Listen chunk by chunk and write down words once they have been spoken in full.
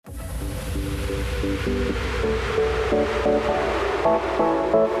Good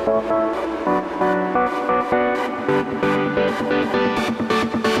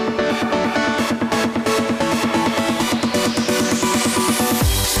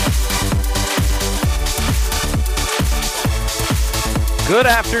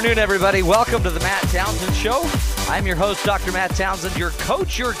afternoon, everybody. Welcome to the Matt Townsend Show. I'm your host, Dr. Matt Townsend, your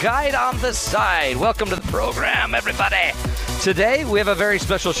coach, your guide on the side. Welcome to the program, everybody. Today, we have a very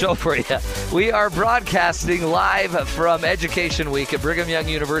special show for you. We are broadcasting live from Education Week at Brigham Young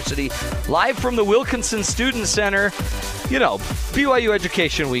University, live from the Wilkinson Student Center. You know, BYU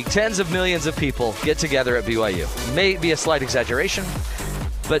Education Week, tens of millions of people get together at BYU. May be a slight exaggeration,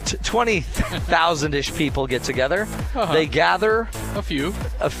 but 20,000-ish people get together. They gather. A few.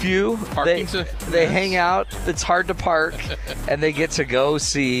 They hang out. It's hard to park. And they get to go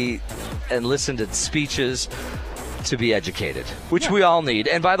see and listen to speeches to be educated, which we all need.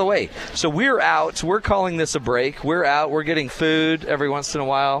 And by the way, so we're out. We're calling this a break. We're out. We're getting food every once in a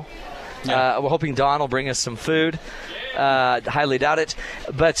while. We're hoping Don will bring us some food. Highly doubt it.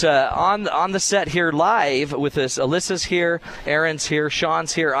 But on the set here live with us, Alyssa's here, Aaron's here,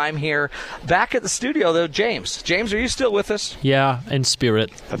 Sean's here, I'm here. Back at the studio, though, James. James, are you still with us? Yeah, in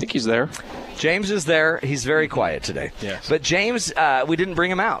spirit. I think he's there. James is there. He's very quiet today. Yes. But James, we didn't bring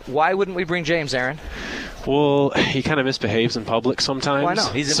him out. Why wouldn't we bring James, Aaron? Well, he kind of misbehaves in public sometimes. Why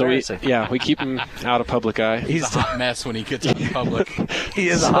not? He's embarrassing. We keep him out of public eye. He's a hot mess when he gets out in public. He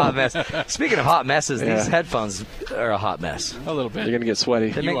is a hot mess. Speaking of hot messes, these headphones are a hot mess. A little bit. You're going to get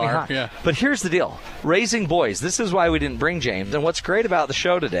sweaty. They make me hot. Yeah. But here's the deal. Raising boys. This is why we didn't bring James. And what's great about the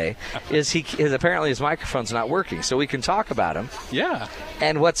show today is apparently his microphone's not working, so we can talk about him. Yeah.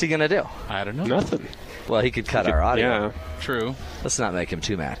 And what's he going to do? I don't know. Nothing. Well, he could cut our audio. Yeah. True. Let's not make him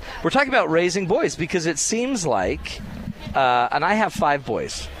too mad. We're talking about raising boys because it seems like, and I have 5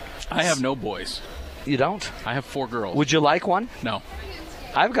 boys. I have no boys. You don't? I have 4 girls. Would you like one? No.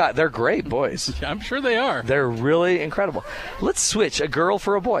 They're great boys. I'm sure they are. They're really incredible. Let's switch a girl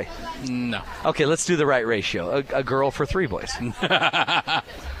for a boy. No. Okay, let's do the right ratio. A girl for 3 boys.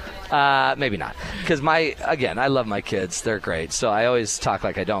 Maybe not. Because I love my kids. They're great. So I always talk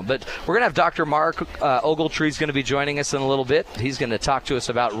like I don't. But we're going to have Dr. Mark Ogletree's going to be joining us in a little bit. He's going to talk to us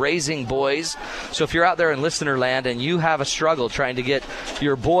about raising boys. So if you're out there in listener land and you have a struggle trying to get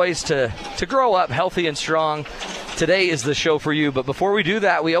your boys to grow up healthy and strong, today is the show for you. But before we do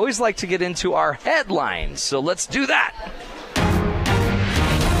that, we always like to get into our headlines. So let's do that.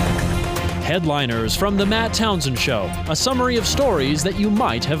 Headliners from The Matt Townsend Show, a summary of stories that you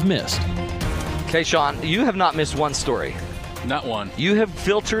might have missed. Okay, Sean, you have not missed one story. Not one. You have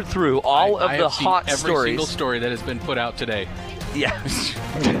filtered through all of the hot every stories. single story that has been put out today. Yeah.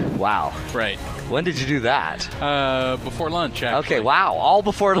 Wow. Right. When did you do that? Before lunch, actually. Okay, wow. All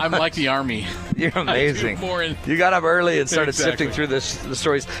before lunch. I'm like the Army. You're amazing. I do You got up early and started Exactly. sifting through the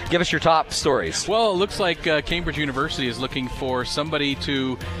stories. Give us your top stories. Well, it looks like Cambridge University is looking for somebody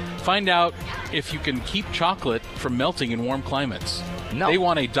to find out if you can keep chocolate from melting in warm climates. No. They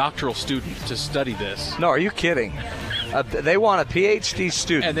want a doctoral student to study this. No, are you kidding? They want a PhD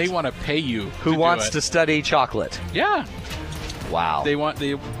student. And they want to pay you who wants to study chocolate. Yeah. Wow.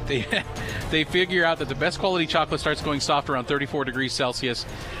 They figure out that the best quality chocolate starts going soft around 34 degrees Celsius,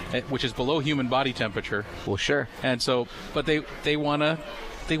 which is below human body temperature. Well, sure. And so, but they want to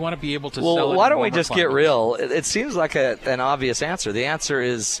be able to sell it. Well, why in don't we warmer just get climates. real? It seems like an obvious answer. The answer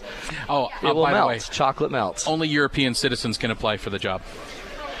is it will by the melt. way, Chocolate melts. only European citizens can apply for the job.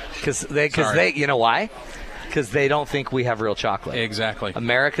 Because they, you know why? Because they don't think we have real chocolate. Exactly.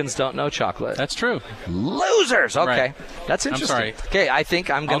 Americans don't know chocolate. That's true. Losers. Okay. Right. That's interesting. sorry. Okay, I think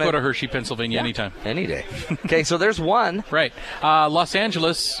I'm going I'll go to Hershey, Pennsylvania anytime. Any day. Okay, so there's one. Right. Los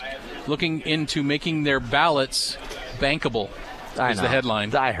Angeles looking into making their ballots bankable I is know. the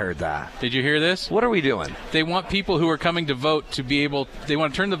headline. I heard that. Did you hear this? What are we doing? They want people who are coming to vote to be able – they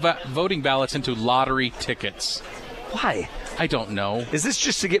want to turn the voting ballots into lottery tickets. Why? I don't know. Is this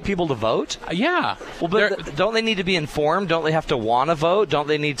just to get people to vote? Yeah. Well, but don't they need to be informed? Don't they have to want to vote? Don't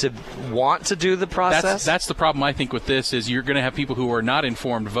they need to want to do the process? That's the problem, I think, with this is you're going to have people who are not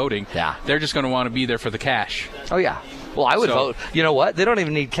informed voting. Yeah. They're just going to want to be there for the cash. Oh, yeah. Well, I would vote. You know what? They don't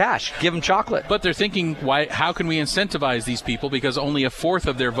even need cash. Give them chocolate. But they're thinking, how can we incentivize these people because only a fourth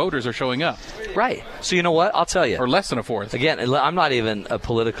of their voters are showing up? Right. So you know what? I'll tell you. Or less than a fourth. Again, I'm not even a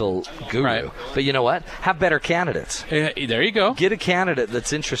political guru. Right. But you know what? Have better candidates. There you go. Get a candidate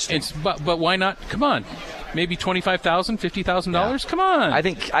that's interesting. But why not? Come on. Maybe $25,000, $50,000? Yeah. Come on. I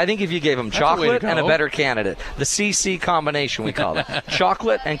think if you gave them That's the way to chocolate go. and a better candidate, the CC combination we call it,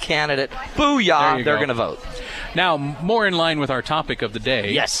 chocolate and candidate, booyah, they're going to vote. Now, more in line with our topic of the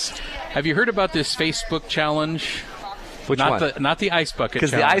day. Yes. Have you heard about this Facebook challenge? Which one? Not the ice bucket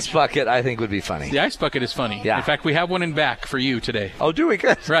Because challenge. the ice bucket, I think, would be funny. The ice bucket is funny. Yeah. In fact, we have one in back for you today. Oh, do we?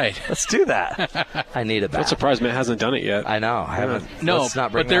 Good. Right. Let's do that. I need it back. I'm surprised Matt hasn't done it yet. I know. I haven't. No, Let's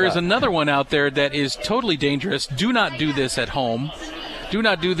not bring but there that is up. another one out there that is totally dangerous. Do not do this at home. Do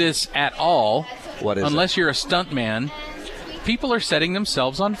not do this at all. What is unless you're a stuntman. People are setting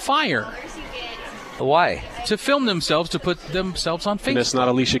themselves on fire Why? to film themselves, to put themselves on And it's Facebook. not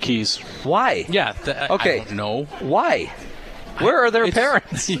Alicia Keys. Why? Yeah. Okay. I don't know. Why? Where are their It's-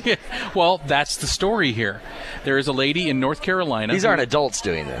 parents? Yeah. Well, that's the story here. There is a lady in North Carolina. These who- aren't adults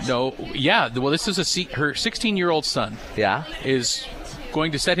doing this. No. Yeah. Well, this is her 16-year-old son Yeah? is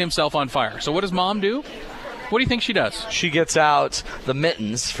going to set himself on fire. So what does mom do? What do you think she does? She gets out the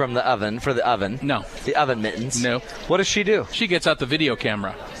mittens from the oven, for the oven. No. The oven mittens. No. What does she do? She gets out the video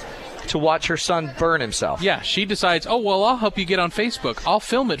camera. To watch her son burn himself. Yeah, she decides, oh, well, I'll help you get on Facebook. I'll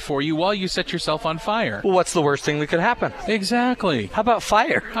film it for you while you set yourself on fire. Well, what's the worst thing that could happen? Exactly. How about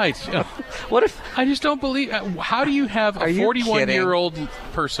fire? What if... I just don't believe. How do you have Are a you 41-year-old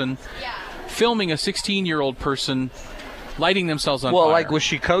person filming a 16-year-old person lighting themselves on Well, fire? like, was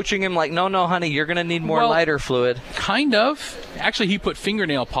she coaching him? Like, no, honey, you're going to need more Well- lighter fluid. Kind of. Actually, he put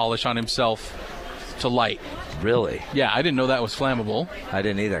fingernail polish on himself to light. Really? Yeah, I didn't know that was flammable. I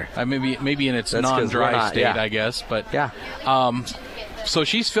didn't either. Maybe in its That's 'cause we're non-dry not- state, yeah. I guess. But Yeah. So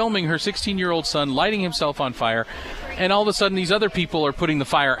she's filming her 16-year-old son lighting himself on fire, and all of a sudden these other people are putting the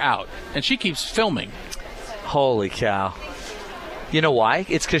fire out, and she keeps filming. Holy cow. You know why?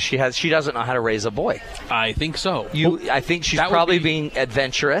 It's because she doesn't know how to raise a boy. I think so. I think she's That would probably be- being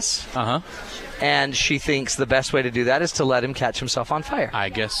adventurous, Uh-huh. and she thinks the best way to do that is to let him catch himself on fire. I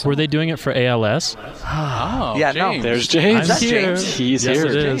guess so. Were they doing it for ALS? Oh, Yeah, no. James. There's James. Is that James? He's Yes, here.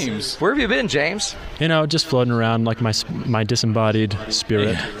 it is. James. Where have you been, James? You know, just floating around like my disembodied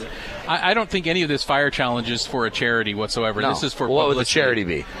spirit. I don't think any of this fire challenge is for a charity whatsoever. No. This is for what would the publicity. charity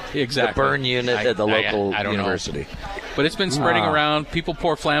be? Exactly. The burn unit at the local I don't know. university. But it's been spreading Ah. around. People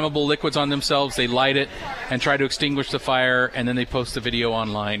pour flammable liquids on themselves. They light it and try to extinguish the fire, and then they post the video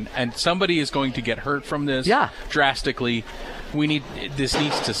online. And somebody is going to get hurt from this. Yeah. Drastically. This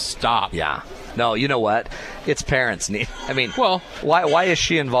needs to stop. Yeah. No, you know what? It's parents need. I mean, Well, why is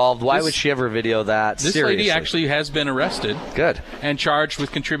she involved? Why this- would she ever video that? This Seriously. lady actually has been arrested Good. and charged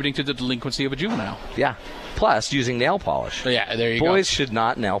with contributing to the delinquency of a juvenile. Yeah. Plus, using nail polish. So yeah, there you Boys go. should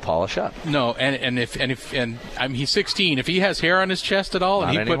not nail polish up. No, and I mean, he's 16. If he has hair on his chest at all and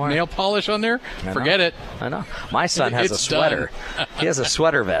Not he anymore. put nail polish on there, I forget know. it. I know. My son has a It's sweater. He has a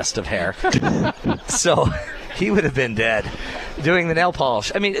sweater vest of hair. So he would have been dead doing the nail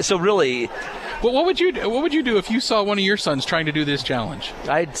polish. I mean, so really, But what would you do if you saw one of your sons trying to do this challenge?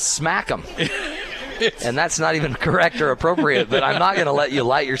 I'd smack him. And that's not even correct or appropriate, but I'm not going to let you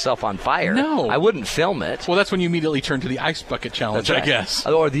light yourself on fire. No. I wouldn't film it. Well, that's when you immediately turn to the ice bucket challenge, That's I right. guess.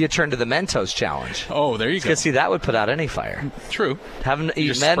 Or you turn to the Mentos challenge. Oh, there you go. Because, see, that would put out any fire. True. Have them eat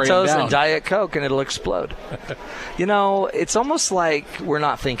just spray 'em Mentos down. and Diet Coke, and it'll explode. You know, it's almost like we're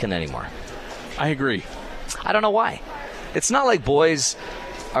not thinking anymore. I agree. I don't know why. It's not like boys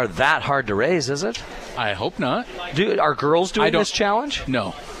are that hard to raise, is it? I hope not. Are girls I doing don't- this challenge?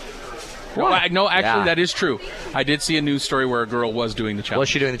 No. Why? No, actually, Yeah. that is true. I did see a news story where a girl was doing the challenge. Was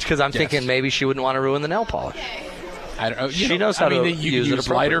she doing it? Because I'm Yes. thinking maybe she wouldn't want to ruin the nail polish. I don't know. She knows how to you use can it use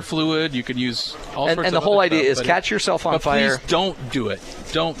appropriately. lighter fluid. You can use all sorts And of the whole other idea stuff, is but catch yourself on but fire. Please don't do it.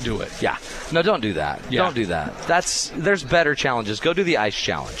 Don't do it. Yeah. No, don't do that. Yeah. Don't do that. There's better challenges. Go do the ice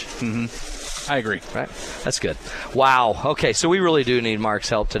challenge. I agree. Right? That's good. Wow. Okay, so we really do need Mark's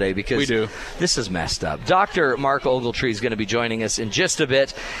help today because We do. This is messed up. Dr. Mark Ogletree is going to be joining us in just a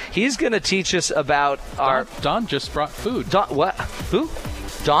bit. He's going to teach us about our Don just brought food. Don. What? Who?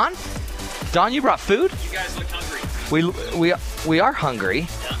 Don? Don, you brought food? You guys look hungry. We are hungry,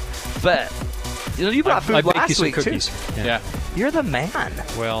 but you brought food I baked you last some week cookies. too. Yeah. You're the man.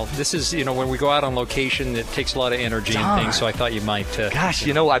 Well, this is, when we go out on location, it takes a lot of energy Darn. and things, so I thought you might. Gosh,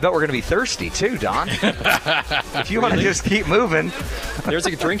 I bet we're going to be thirsty too, Don. If you want to just keep moving. There's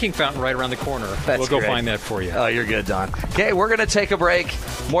a drinking fountain right around the corner. That's we'll go great. find that for you. Oh, you're good, Don. Okay, we're going to take a break.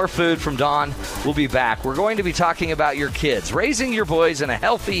 More food from Don. We'll be back. We're going to be talking about your kids, raising your boys in a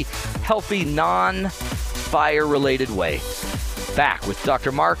healthy, non-fire-related way. Back with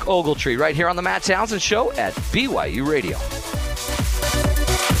Dr. Mark Ogletree right here on the Matt Townsend Show at BYU Radio.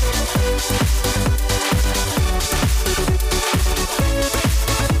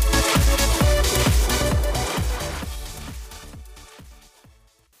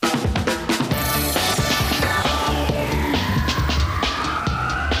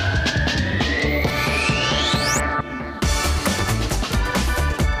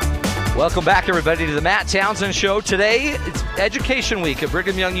 Welcome back, everybody, to the Matt Townsend Show. Today, it's Education Week at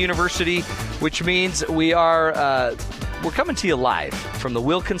Brigham Young University, which means we're coming to you live from the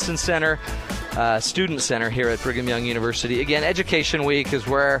Wilkinson Center, Student Center here at Brigham Young University. Again, Education Week is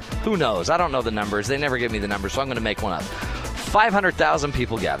where, who knows? I don't know the numbers. They never give me the numbers, so I'm going to make one up. 500,000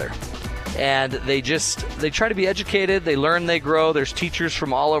 people gather. And they try to be educated. They learn, they grow. There's teachers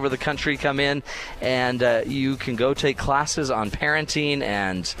from all over the country come in, and you can go take classes on parenting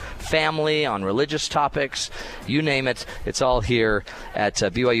and family, on religious topics, you name it. It's all here at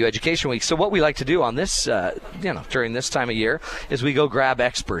BYU Education Week. So what we like to do on this, during this time of year, is we go grab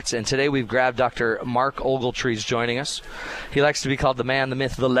experts. And today we've grabbed Dr. Mark Ogletree's joining us. He likes to be called the man, the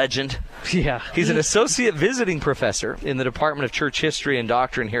myth, the legend. Yeah. He's an associate visiting professor in the Department of Church History and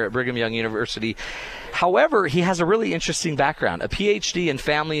Doctrine here at Brigham Young University. However, he has a really interesting background, a PhD in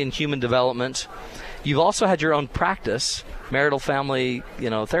family and human development. You've also had your own practice, marital family,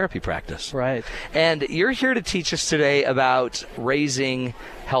 therapy practice. Right. And you're here to teach us today about raising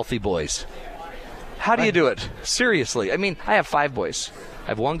healthy boys. How do you do it? Seriously. I mean, I have 5 boys. I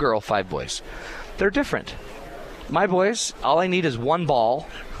have 1 girl, 5 boys. They're different. My boys, all I need is 1 ball.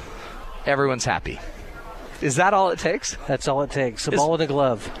 Everyone's happy. Is that all it takes? That's all it takes. A ball and a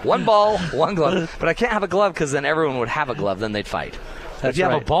glove. 1 ball, 1 glove. But I can't have a glove because then everyone would have a glove. Then they'd fight. If you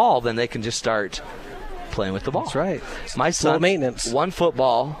have a ball, then they can just start playing with the ball. That's right. My son, maintenance. 1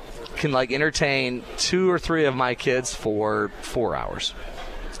 football can entertain 2 or 3 of my kids for 4 hours.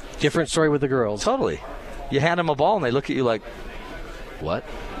 Different story with the girls. Totally. You hand them a ball and they look at you like, what?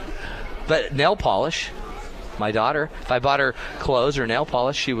 But nail polish, my daughter, if I bought her clothes or nail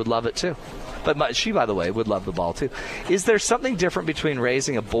polish, she would love it too. But she, by the way, would love the ball too. Is there something different between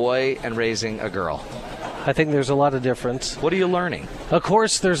raising a boy and raising a girl? I think there's a lot of difference. What are you learning? Of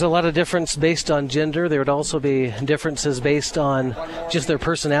course, there's a lot of difference based on gender. There would also be differences based on just their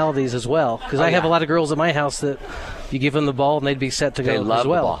personalities as well. Because I have a lot of girls at my house that you give them the ball and they'd be set to go as well. The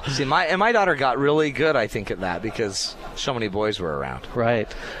ball. See, my daughter got really good, I think, at that because so many boys were around.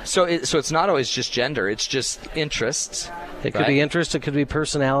 Right. So it's not always just gender. It's just interests. It could be interest. It could be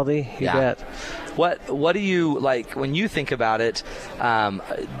personality. You bet. What do you like when you think about it?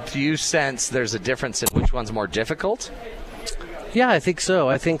 Do you sense there's a difference in which one's more difficult? Yeah, I think so.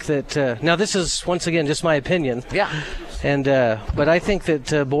 I think that now this is once again just my opinion. Yeah. And but I think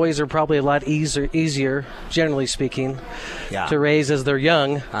that boys are probably a lot easier, generally speaking, to raise as they're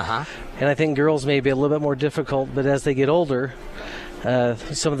young. Uh-huh. And I think girls may be a little bit more difficult, but as they get older,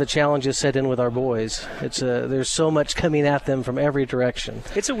 some of the challenges set in with our boys. There's so much coming at them from every direction.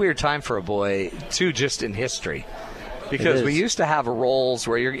 It's a weird time for a boy, too, just in history. Because we used to have roles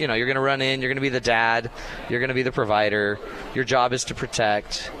where you're going to run in, you're going to be the dad, you're going to be the provider, your job is to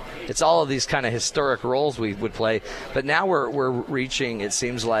protect. It's all of these kind of historic roles we would play. But now we're reaching, it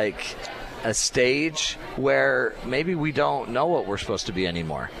seems like, a stage where maybe we don't know what we're supposed to be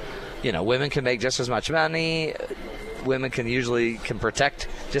anymore. Women can make just as much money. Women can protect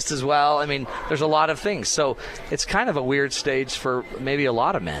just as well. I mean, there's a lot of things. So it's kind of a weird stage for maybe a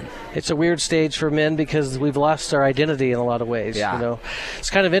lot of men. It's a weird stage for men because we've lost our identity in a lot of ways. Yeah. It's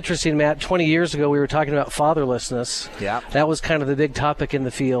kind of interesting, Matt. 20 years ago, we were talking about fatherlessness. Yeah. That was kind of the big topic in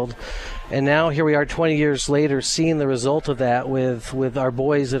the field. And now here we are 20 years later seeing the result of that with our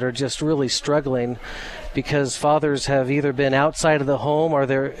boys that are just really struggling because fathers have either been outside of the home or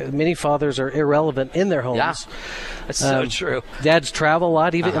many fathers are irrelevant in their homes. Yeah, that's so true. Dads travel a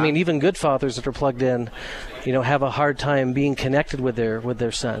lot. Even good fathers that are plugged in, have a hard time being connected with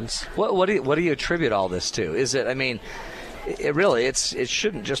their sons. What do you attribute all this to? Is it? I mean, it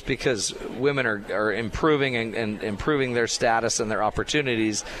shouldn't just because women are improving and improving their status and their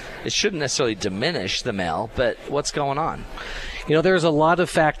opportunities. It shouldn't necessarily diminish the male. But what's going on? There's a lot of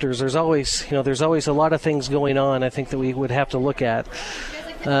factors. There's always a lot of things going on. I think that we would have to look at.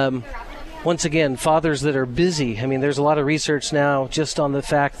 Once again, fathers that are busy. I mean, there's a lot of research now just on the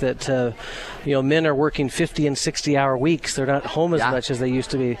fact that men are working 50 and 60-hour weeks. They're not home as much as they used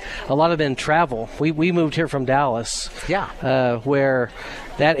to be. A lot of men travel. We moved here from Dallas, where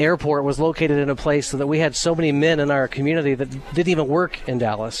that airport was located in a place so that we had so many men in our community that didn't even work in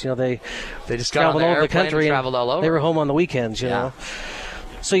Dallas. They just traveled all over the country and traveled all over. They were home on the weekends. You know,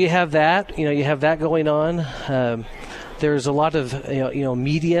 so you have that. You have that going on. There's a lot of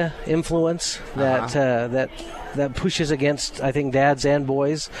media influence that pushes against, I think, dads and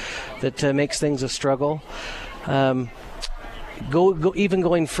boys, that makes things a struggle. Even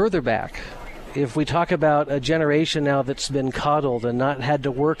going further back, if we talk about a generation now that's been coddled and not had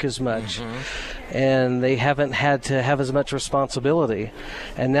to work as much, and they haven't had to have as much responsibility,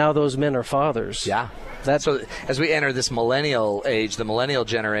 and now those men are fathers. Yeah. So as we enter this millennial age, the millennial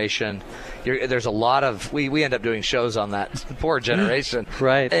generation, there's a lot of we end up doing shows on that poor generation,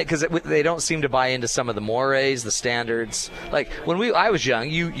 right? Because they don't seem to buy into some of the mores, the standards. Like when I was young,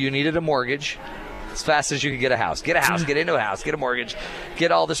 you needed a mortgage as fast as you could get a house, get into a house, get a mortgage,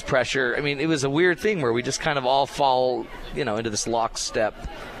 get all this pressure. I mean, it was a weird thing where we just kind of all fall, into this lockstep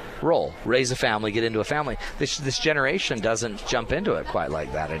role, raise a family, get into a family. This generation doesn't jump into it quite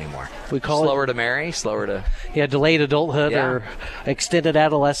like that anymore. We call slower to marry, slower to delayed adulthood or extended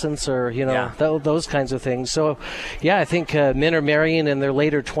adolescence, or those kinds of things. So I think men are marrying in their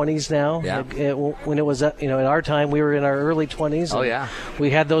later 20s now. When it was at our time, we were in our early 20s.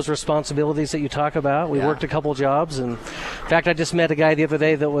 We had those responsibilities that you talk about. We worked a couple jobs, and in fact, I just met a guy the other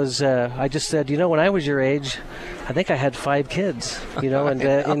day that was I just said, when I was your age, I think I had 5 kids,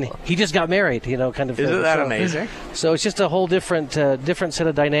 and he just got married, kind of thing. Isn't that amazing? So it's just a whole different set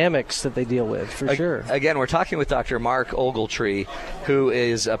of dynamics that they deal with, for sure. Again, we're talking with Dr. Mark Ogletree, who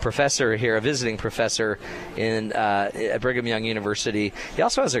is a professor here, a visiting professor at Brigham Young University. He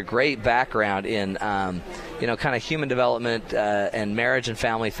also has a great background in, kind of human development and marriage and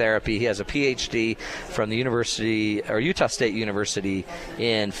family therapy. He has a PhD from the Utah State University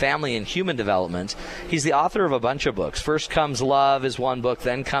in family and human development. He's the author of a bunch of books. First Comes Love is one book,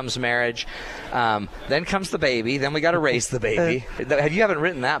 then comes Marriage, then comes the baby, then we got to raise the baby. You haven't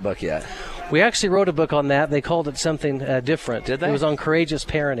written that book yet. We actually wrote a book on that. They called it something different. Did they? It was on courageous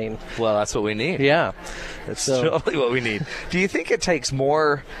parenting. Well, that's what we need. Yeah. That's totally what we need. Do you think it takes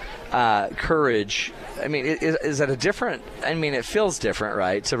more courage? I mean, is that a different... I mean, it feels different,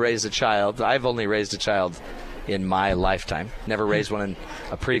 right, to raise a child. I've only raised a child in my lifetime. Never raised one in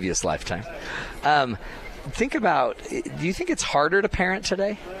a previous lifetime. Think about... Do you think it's harder to parent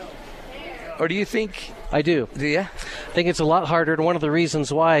today? Or do you think... I do. Do you? I think it's a lot harder, and one of the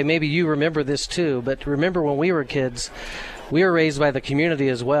reasons why, maybe you remember this too, but remember when we were kids, we were raised by the community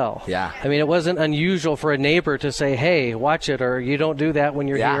as well. Yeah. I mean, it wasn't unusual for a neighbor to say, hey, watch it, or you don't do that when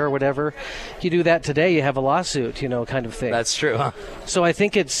you're here, or whatever. You do that today, you have a lawsuit, kind of thing. That's true, huh? So I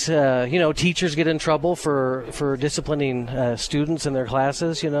think it's, teachers get in trouble for disciplining students in their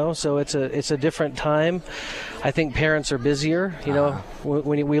classes, so it's a different time. I think parents are busier.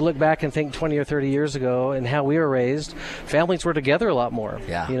 When we look back and think 20 or 30 years ago and how we were raised, families were together a lot more.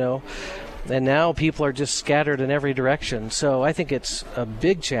 Yeah. And now people are just scattered in every direction. So I think it's a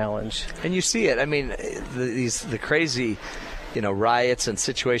big challenge. And you see it. I mean, the crazy, riots and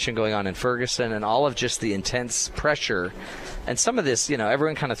situation going on in Ferguson, and all of just the intense pressure. And some of this,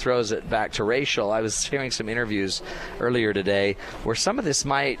 everyone kind of throws it back to racial. I was hearing some interviews earlier today where some of this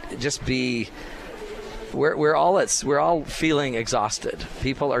might just be... We're all feeling exhausted.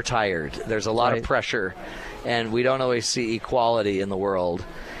 People are tired. There's a lot of pressure, and we don't always see equality in the world.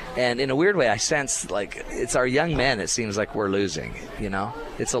 And in a weird way, I sense like it's our young men. It seems like we're losing.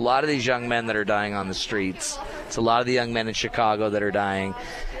 It's a lot of these young men that are dying on the streets. It's a lot of the young men in Chicago that are dying,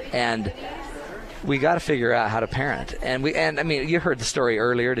 and we got to figure out how to parent. And I mean, you heard the story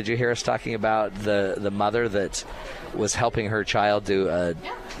earlier. Did you hear us talking about the mother that was helping her child do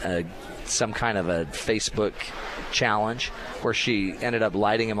some kind of a Facebook challenge where she ended up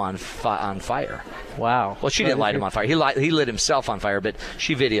lighting him on fire? Wow. Well, she didn't light him on fire. He lit himself on fire, but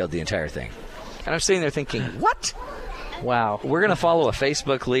she videoed the entire thing. And I'm sitting there thinking, what? Wow. We're going to follow a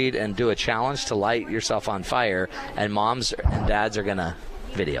Facebook lead and do a challenge to light yourself on fire, and moms and dads are going to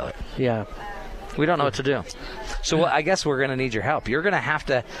video it. Yeah. We don't know what to do. So I guess we're going to need your help. You're going to have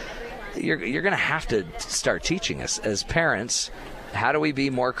to you're going to have to start teaching us as parents, how do we be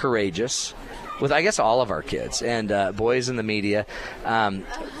more courageous with, I guess, all of our kids and boys in the media.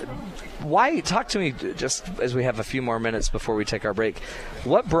 Why? Talk to me just as we have a few more minutes before we take our break.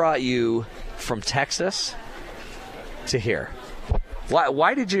 What brought you from Texas to here?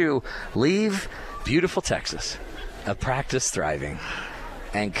 Why did you leave beautiful Texas, a practice thriving,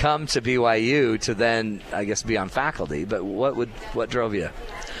 and come to BYU to then, I guess, be on faculty? But what drove you?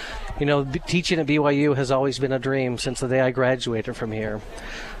 You know, teaching at BYU has always been a dream since the day I graduated from here.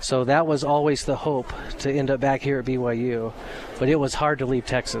 So that was always the hope, to end up back here at BYU. But it was hard to leave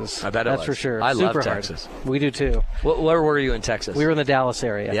Texas. I bet it was. That's for sure. I Super love Texas. Hard. We do too. Where were you in Texas? We were in the Dallas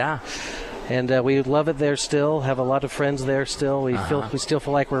area. Yeah. And we love it there still. Have a lot of friends there still. We still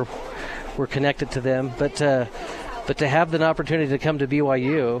feel like we're connected to them. But to have the opportunity to come to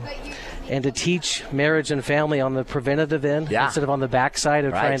BYU and to teach marriage and family on the preventative end instead of on the backside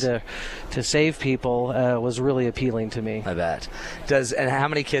of trying to save people was really appealing to me. I bet. And how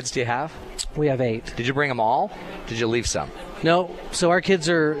many kids do you have? We have 8. Did you bring them all? Did you leave some? No, so our kids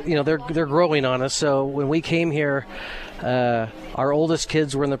are, they're growing on us. So when we came here, our oldest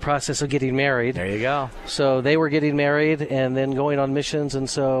kids were in the process of getting married. There you go. So they were getting married and then going on missions. And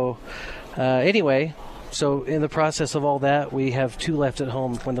so anyway, so in the process of all that, we have 2 left at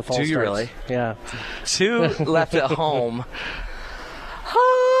home when the fall starts. Do you really? Yeah. 2 left at home.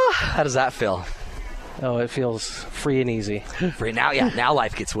 How does that feel? Oh, it feels free and easy. Free now, yeah. Now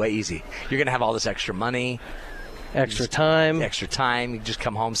life gets way easy. You're gonna have all this extra money, extra time. You just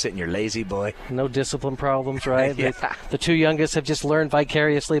come home, sit in your lazy boy. No discipline problems, right? Yeah. The 2 youngest have just learned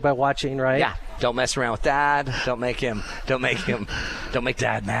vicariously by watching, right? Yeah. Don't mess around with Dad. Don't make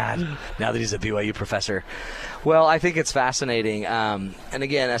Dad mad now that he's a BYU professor. Well, I think it's fascinating. And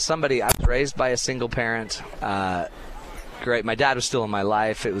again, as somebody, I was raised by a single parent. Great. My dad was still in my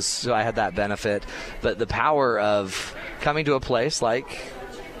life. So I had that benefit. But the power of coming to a place like,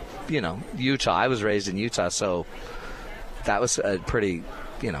 Utah. I was raised in Utah, so that was a pretty,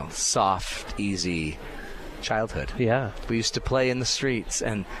 soft, easy childhood. Yeah. We used to play in the streets,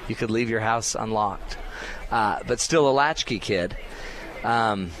 and you could leave your house unlocked. But still a latchkey kid.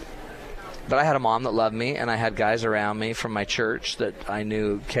 But I had a mom that loved me, and I had guys around me from my church that I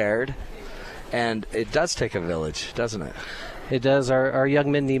knew cared. And it does take a village, doesn't it? It does. Our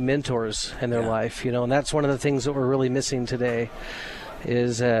young men need mentors in their life, and that's one of the things that we're really missing today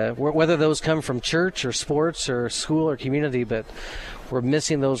is whether those come from church or sports or school or community, but we're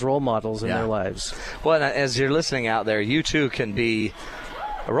missing those role models in their lives. Well, and as you're listening out there, you too can be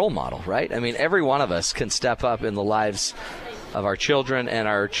a role model, right? I mean, every one of us can step up in the lives of our children and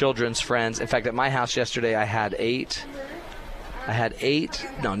our children's friends. In fact, at my house yesterday, I had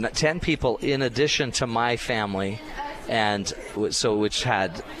 10 people in addition to my family, and which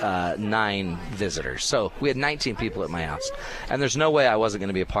had 9 visitors. So we had 19 people at my house, and there's no way I wasn't going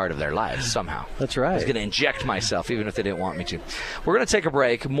to be a part of their lives somehow. That's right. I was going to inject myself, even if they didn't want me to. We're going to take a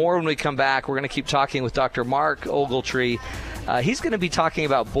break. More when we come back. We're going to keep talking with Dr. Mark Ogletree. He's going to be talking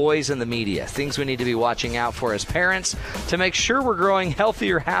about boys in the media, things we need to be watching out for as parents to make sure we're growing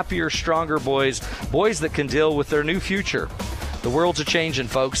healthier, happier, stronger boys that can deal with their new future. The world's a changing,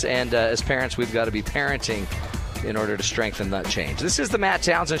 folks, and as parents, we've got to be parenting in order to strengthen that change. This is the Matt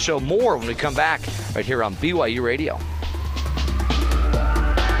Townsend Show. More when we come back right here on BYU Radio.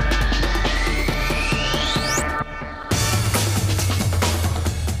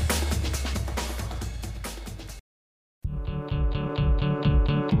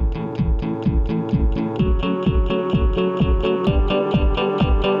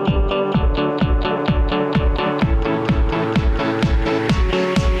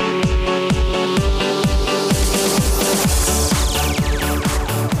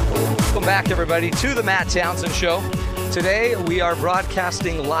 Everybody, to the Matt Townsend Show. Today we are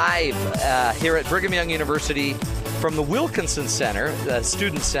broadcasting live here at Brigham Young University from the Wilkinson Center, the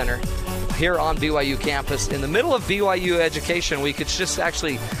Student Center, here on BYU campus in the middle of BYU Education Week. It's just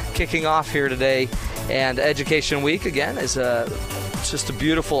actually kicking off here today, and Education Week, again, is just a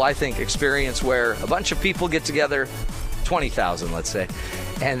beautiful, I think, experience where a bunch of people get together, 20,000, let's say,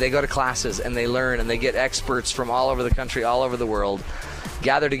 and they go to classes and they learn and they get experts from all over the country, all over the world,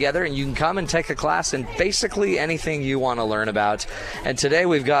 gather together, and you can come and take a class in basically anything you want to learn about. And today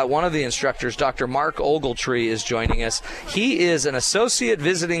we've got one of the instructors, Dr. Mark Ogletree, is joining us. He is an associate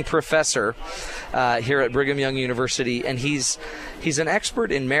visiting professor here at Brigham Young University, and he's an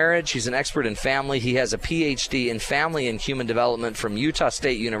expert in marriage. He's an expert in family. He has a PhD in family and human development from Utah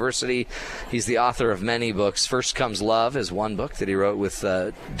State University. He's the author of many books. First Comes Love is one book that he wrote with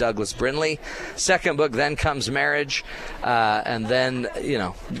Douglas Brindley. Second book, Then Comes Marriage. And then,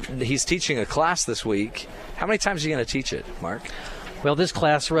 he's teaching a class this week. How many times are you going to teach it, Mark? Well, this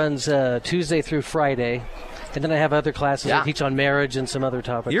class runs Tuesday through Friday. And then I have other classes I teach on marriage and some other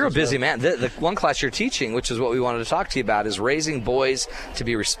topics. You're a busy man. The one class you're teaching, which is what we wanted to talk to you about, is raising boys to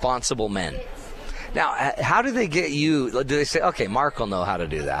be responsible men. Now, how do they get you? Do they say, okay, Mark will know how to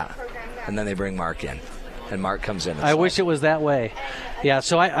do that? And then they bring Mark in, and Mark comes in. I wish it was that way. Yeah,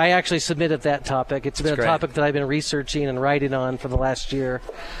 so I actually submitted that topic. It's been a topic that I've been researching and writing on for the last year,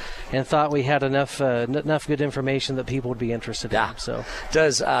 and thought we had enough good information that people would be interested in. So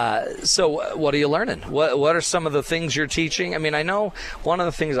what are you learning? What are some of the things you're teaching? I mean, I know one of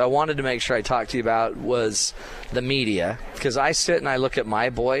the things I wanted to make sure I talked to you about was the media, because I sit and I look at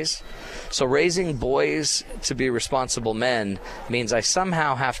my boys. So raising boys to be responsible men means I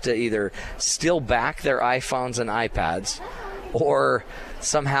somehow have to either steal back their iPhones and iPads or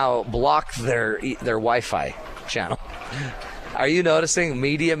somehow block their Wi-Fi channel. Are you noticing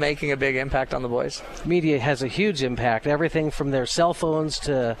media making a big impact on the boys? Media has a huge impact. Everything from their cell phones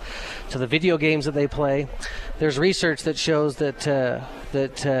to the video games that they play. There's research that shows that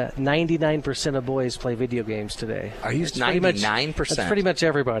 99% of boys play video games today. Are you 99%? That's pretty much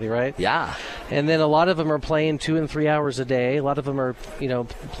everybody, right? Yeah. And then a lot of them are playing 2 and 3 hours a day. A lot of them are,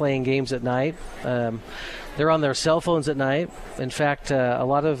 playing games at night. They're on their cell phones at night. In fact, a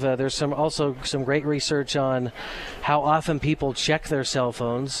lot of there's some great research on how often people check their cell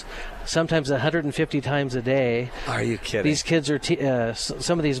phones. Sometimes 150 times a day. Are you kidding? These kids are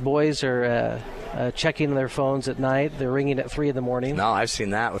some of these boys are checking their phones at night. They're ringing at 3 in the morning. No, I've seen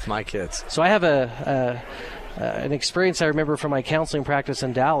that with my kids. So I have an experience I remember from my counseling practice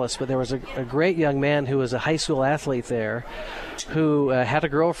in Dallas, but there was a great young man who was a high school athlete there who had a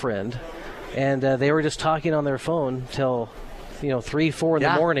girlfriend, and they were just talking on their phone till 3, 4 in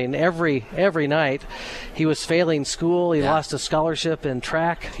the morning every night. He was failing school. He lost a scholarship in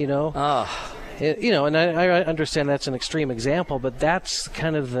track. And I understand that's an extreme example, but that's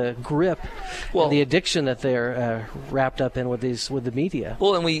kind of the grip and the addiction that they're wrapped up in with the media.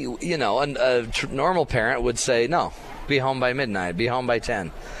 Well, and a normal parent would say, no, be home by midnight, be home by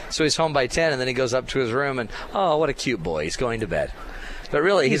 10. So he's home by 10, and then he goes up to his room, and, oh, what a cute boy, he's going to bed. But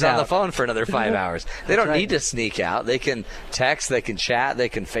really, he's on the phone for another 5 hours. They don't need to sneak out. They can text, they can chat, they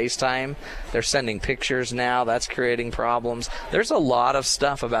can FaceTime. They're sending pictures now. That's creating problems. There's a lot of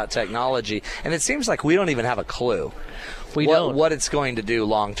stuff about technology, and it seems like we don't even have a clue what it's going to do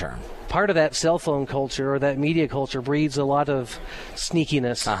long term. Part of that cell phone culture or that media culture breeds a lot of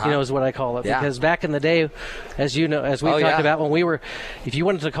sneakiness, is what I call it. Yeah. Because back in the day, as we talked about, if you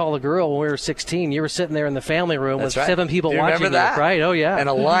wanted to call a girl when we were 16, you were sitting there in the family room with 7 people watching remember that? you. Right? Oh, yeah. And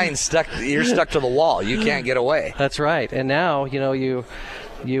a line you're stuck to the wall. You can't get away. That's right. And now, you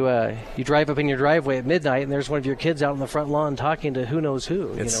drive up in your driveway at midnight, and there's one of your kids out on the front lawn talking to who knows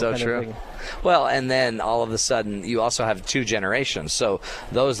who. It's so true. Well, and then all of a sudden, you also have 2 generations. So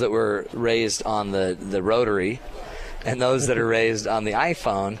those that were raised on the rotary and those that are raised on the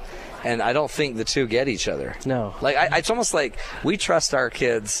iPhone, and I don't think the 2 get each other. No. It's almost like we trust our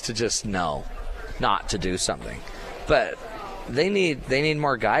kids to just know not to do something. But they need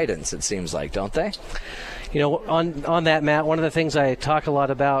more guidance, it seems like, don't they? On that, Matt, one of the things I talk a lot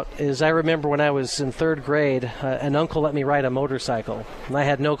about is I remember when I was in 3rd grade, an uncle let me ride a motorcycle, and I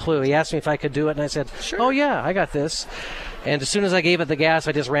had no clue. He asked me if I could do it, and I said, sure. Oh, yeah, I got this. And as soon as I gave it the gas,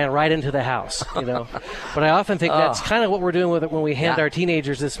 I just ran right into the house, But I often think that's kind of what we're doing with it when we hand our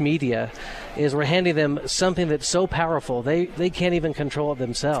teenagers this media, is we're handing them something that's so powerful, they can't even control it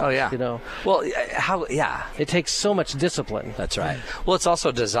themselves. Oh, yeah. Well, it takes so much discipline. That's right. Well, it's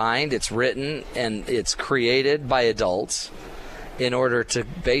also designed, it's written, and it's created by adults in order to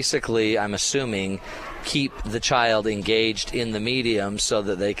basically, I'm assuming, keep the child engaged in the medium so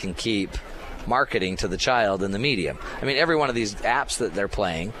that they can keep marketing to the child in the medium. I mean, every one of these apps that they're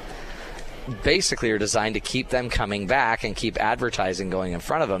playing basically are designed to keep them coming back and keep advertising going in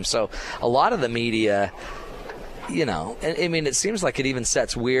front of them. So a lot of the media, it seems like it even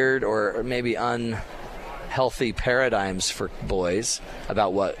sets weird or maybe unhealthy paradigms for boys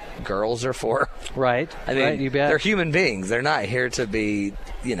about what girls are for. Right. I mean, right, you bet. They're human beings. They're not here to be,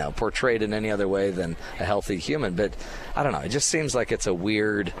 portrayed in any other way than a healthy human. But I don't know. It just seems like it's a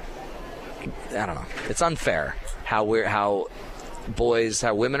weird, I don't know. It's unfair how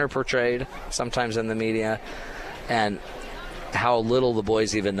women are portrayed sometimes in the media, and how little the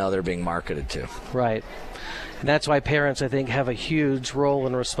boys even know they're being marketed to. Right. And that's why parents, I think, have a huge role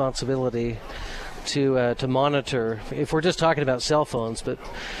and responsibility to monitor. If we're just talking about cell phones, but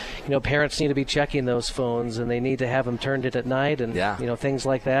parents need to be checking those phones, and they need to have them turned in at night, and things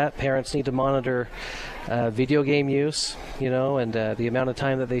like that. Parents need to monitor video game use, and the amount of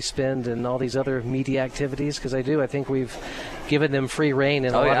time that they spend in all these other media activities. Because I think we've given them free rein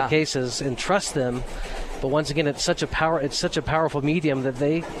in a lot of cases and trust them. But once again, it's such a powerful medium that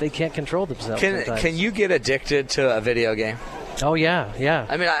they can't control themselves. Can you get addicted to a video game? Oh, yeah.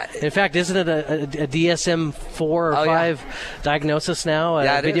 I mean, in fact, isn't it a DSM-4 or 5 diagnosis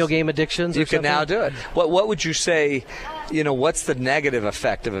now? Video game addictions You or something? can now do it. What would you say, what's the negative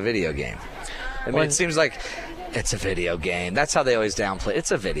effect of a video game? I mean, it seems like it's a video game. That's how they always downplay it.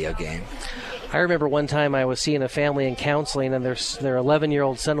 It's a video game. I remember one time I was seeing a family in counseling, and their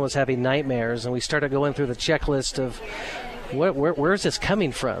 11-year-old son was having nightmares, and we started going through the checklist of where's this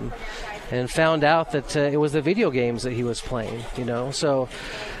coming from, and found out that it was the video games that he was playing. So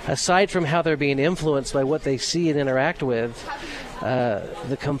aside from how they're being influenced by what they see and interact with,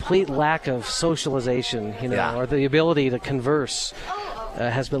 the complete lack of socialization, or the ability to converse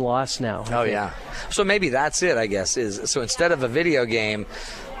has been lost now. Oh, yeah. So maybe that's it, I guess. So instead of a video game,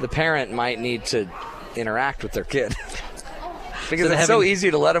 the parent might need to interact with their kid. Because it's so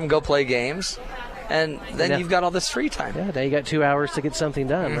easy to let them go play games, and then you've got all this free time. Yeah, now you got 2 hours to get something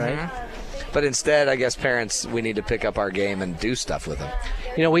done, right? But instead, I guess parents, we need to pick up our game and do stuff with them.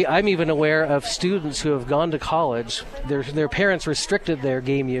 You know, I'm even aware of students who have gone to college. Their parents restricted their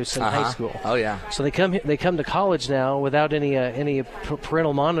game use in high school. Oh, yeah. So they come to college now without any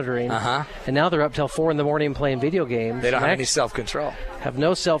parental monitoring, and now they're up till 4 in the morning playing video games. They don't have any self-control. Have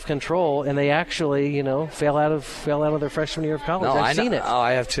no self-control, and they actually, fail out of their freshman year of college. No, I've seen it. Oh,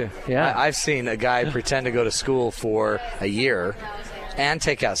 I have too. Yeah, I've seen a guy pretend to go to school for a year and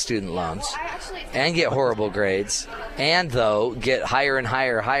take out student loans and get horrible grades and, though, get higher and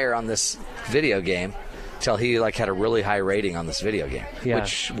higher on this video game till he, had a really high rating on this video game,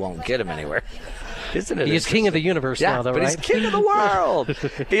 which won't get him anywhere. Isn't it? He's king of the universe now, though, but right? He's king of the world.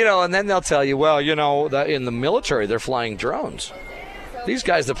 And then they'll tell you, that in the military, they're flying drones. These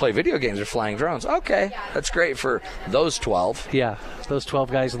guys that play video games are flying drones. Okay, that's great for those 12. Yeah, those 12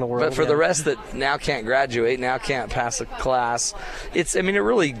 guys in the world. But for the rest that now can't graduate, now can't pass a class, it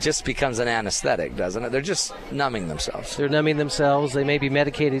really just becomes an anesthetic, doesn't it? They're just numbing themselves. They're numbing themselves. They may be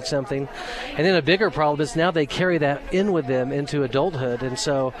medicating something. And then a bigger problem is now they carry that in with them into adulthood. And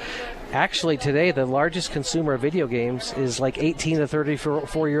so actually today the largest consumer of video games is 18 to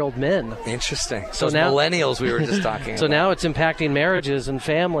 34-year-old men. Interesting. So now, millennials we were just talking so about. now it's impacting marriages and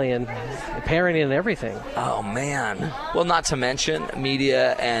family and parenting and everything. Oh, man. Well, not to mention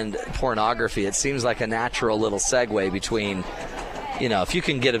media and pornography. It seems like a natural little segue between, if you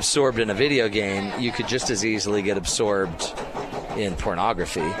can get absorbed in a video game, you could just as easily get absorbed in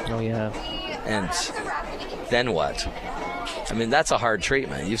pornography. Oh, yeah. And then what? I mean, that's a hard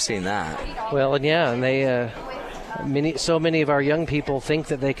treatment. You've seen that. Well, and they, so many of our young people think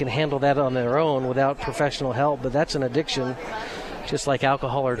that they can handle that on their own without professional help, but that's an addiction, just like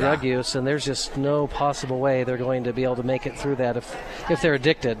alcohol or drug use, and there's just no possible way they're going to be able to make it through that if they're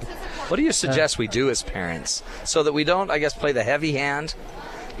addicted. What do you suggest we do as parents so that we don't, I guess, play the heavy hand,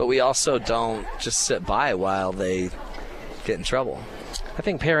 but we also don't just sit by while they get in trouble? I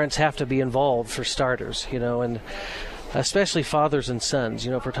think parents have to be involved for starters, and especially fathers and sons.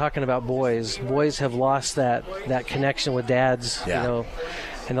 If we're talking about boys have lost that connection with dads,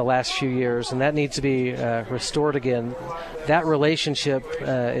 in the last few years, and that needs to be restored again. That relationship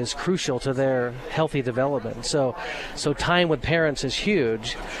is crucial to their healthy development. So time with parents is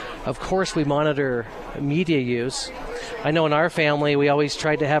huge. Of course, we monitor media use. I know in our family we always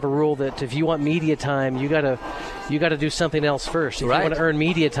tried to have a rule that if you want media time, you got to do something else first. If you want to earn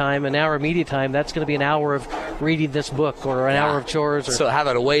media time, an hour of media time, that's going to be an hour of reading this book or an hour of chores. Or so have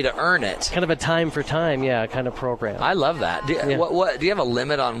a way to earn it. Kind of a time for time, kind of program. I love that. Do you have a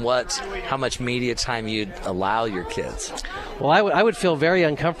limit on how much media time you'd allow your kids? Well, I would feel very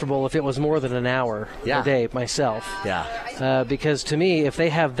uncomfortable if it was more than an hour a day myself. Yeah. Because to me, if they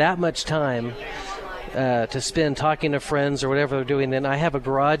have that much time to spend talking to friends or whatever they're doing, then I have a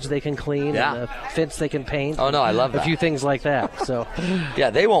garage they can clean and a fence they can paint. Oh, no, I love that. A few things like that. So, yeah,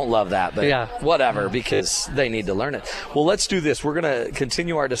 they won't love that, but whatever, because they need to learn it. Well, let's do this. We're going to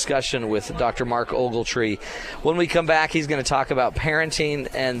continue our discussion with Dr. Mark Ogletree. When we come back, he's going to talk about parenting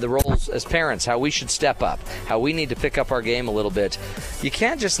and the roles as parents, how we should step up, how we need to pick up our game a little bit. You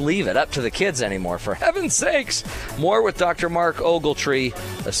can't just leave it up to the kids anymore, for heaven's sakes. More with Dr. Mark Ogletree,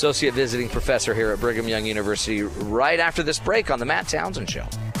 Associate Visiting Professor here at Brigham Young University, right after this break on the Matt Townsend Show.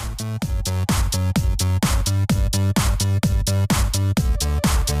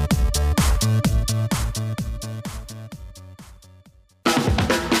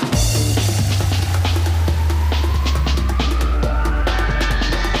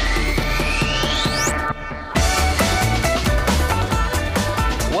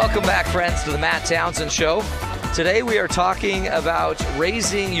 Welcome back, friends, to the Matt Townsend Show. Today we are talking about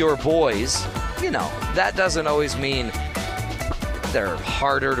raising your boys. That doesn't always mean they're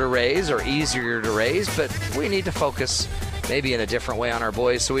harder to raise or easier to raise, but we need to focus maybe in a different way on our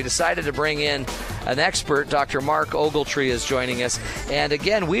boys. So we decided to bring in an expert. Dr. Mark Ogletree is joining us. And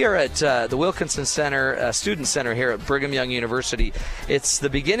again, we are at the Wilkinson Center, Student Center here at Brigham Young University. It's the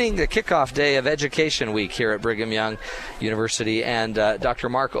kickoff day of Education Week here at Brigham Young University. And Dr.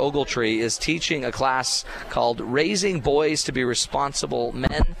 Mark Ogletree is teaching a class called Raising Boys to be Responsible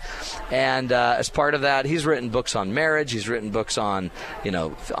Men. And as part of that, he's written books on marriage. He's written books on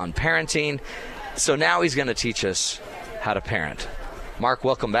parenting. So now he's going to teach us how to parent. Mark,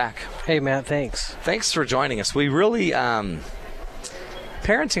 welcome back. Hey, Matt, thanks. Thanks for joining us. We really,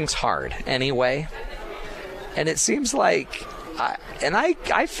 parenting's hard anyway. And it seems like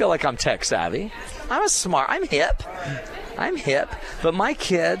I feel like I'm tech savvy. I'm hip. But my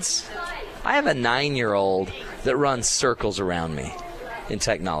kids, I have a 9-year-old that runs circles around me in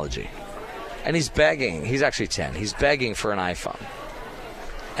technology. And he's begging. He's actually 10. He's begging for an iPhone.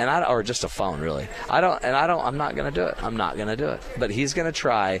 Or just a phone, really. I'm not going to do it. I'm not going to do it. But he's going to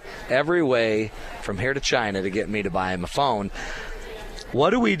try every way from here to China to get me to buy him a phone. What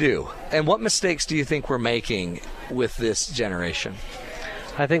do we do? And what mistakes do you think we're making with this generation?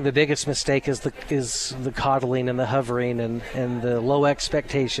 I think the biggest mistake is the coddling and the hovering and the low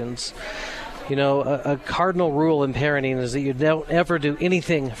expectations. You know, a cardinal rule in parenting is that you don't ever do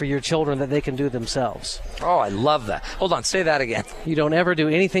anything for your children that they can do themselves. Oh, I love that. Hold on, say that again. You don't ever do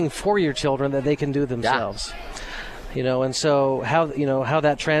anything for your children that they can do themselves. Yeah. You know, and so how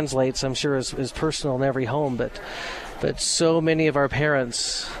that translates, I'm sure, is personal in every home, but so many of our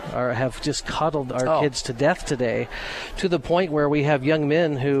parents have just coddled our kids to death today, to the point where we have young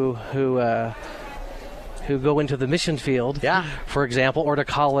men who go into the mission field, for example, or to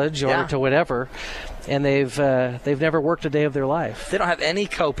college, or to whatever, and they've never worked a day of their life. They don't have any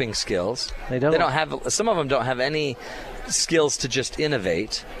coping skills. They don't. Some of them don't have any skills to just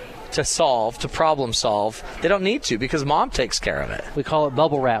innovate, to problem solve. They don't need to, because mom takes care of it. We call it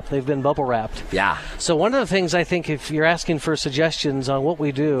bubble wrap. They've been bubble wrapped. Yeah. So one of the things, I think, if you're asking for suggestions on what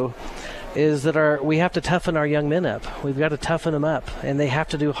we do, is that we have to toughen our young men up. We've got to toughen them up, and they have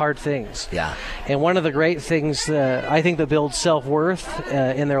to do hard things. Yeah. And one of the great things I think that builds self-worth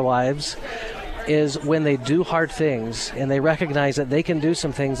in their lives is when they do hard things and they recognize that they can do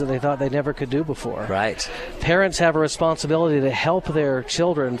some things that they thought they never could do before. Right. Parents have a responsibility to help their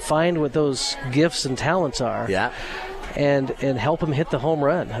children find what those gifts and talents are. Yeah. And help them hit the home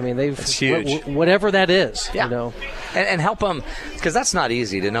run. I mean, That's huge. Whatever that is. Yeah. You know. And help them, because that's not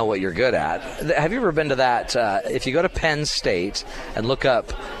easy to know what you're good at. Have you ever been to that? If you go to Penn State and look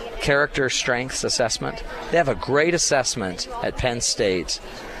up character strengths assessment, they have a great assessment at Penn State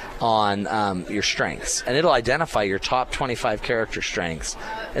on your strengths, and it'll identify your top 25 character strengths.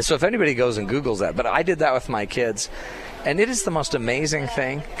 And so if anybody goes and Googles that, but I did that with my kids, and it is the most amazing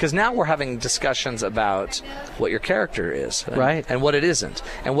thing, because now we're having discussions about what your character is, right, and what it isn't,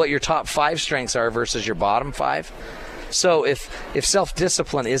 and what your top 5 strengths are versus your bottom 5. So if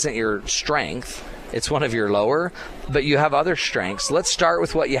self-discipline isn't your strength, it's one of your lower, but you have other strengths. Let's start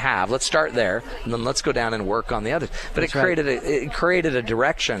with what you have. Let's start there, and then let's go down and work on the others. But it created a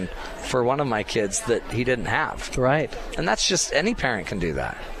direction for one of my kids that he didn't have. Right. And that's just, any parent can do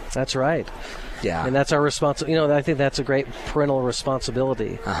that. That's right. Yeah. And that's our responsibility. You know, I think that's a great parental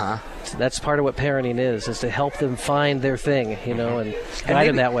responsibility. Uh-huh. That's part of what parenting is to help them find their thing, you know, and guide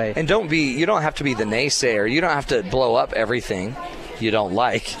them that way. And you don't have to be the naysayer. You don't have to blow up everything you don't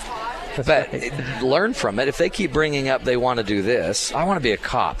like. But learn from it. If they keep bringing up they want to do this, I want to be a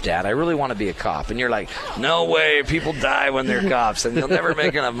cop, Dad. I really want to be a cop. And you're like, no way, people die when they're cops, and they'll never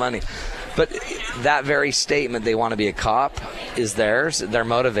make enough money. But that very statement, they want to be a cop, is theirs. They're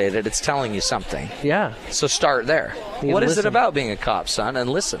motivated. It's telling you something. Yeah. So start there. What is it about being a cop, son? And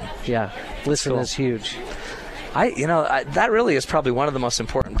listen. Yeah. Listen is huge. That really is probably one of the most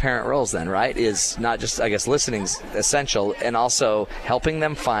important parent roles then, right? Is not just, I guess, listening's essential, and also helping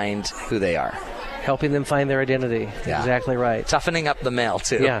them find who they are. Helping them find their identity. Yeah. Exactly right. Toughening up the male,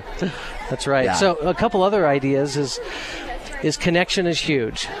 too. Yeah, that's right. Yeah. So a couple other ideas is connection is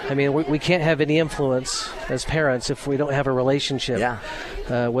huge. I mean, we can't have any influence as parents if we don't have a relationship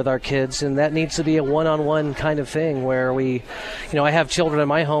with our kids, and that needs to be a one-on-one kind of thing where I have children in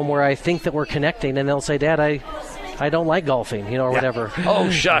my home where I think that we're connecting, and they'll say, Dad, I don't like golfing, or whatever. Oh,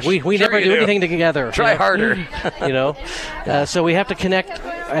 shush. We never do anything together. Try harder. So we have to connect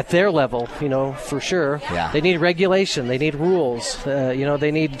at their level, for sure. Yeah. They need regulation. They need rules.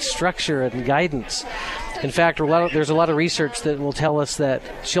 They need structure and guidance. In fact, there's a lot of research that will tell us that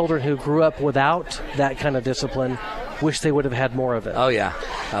children who grew up without that kind of discipline wish they would have had more of it. Oh, yeah.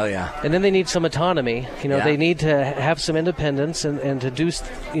 And then they need some autonomy. They need to have some independence and to do,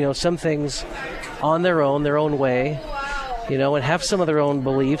 some things on their own way, and have some of their own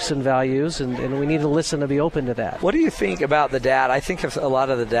beliefs and values, and we need to listen to be open to that. What do you think about the dad? I think of a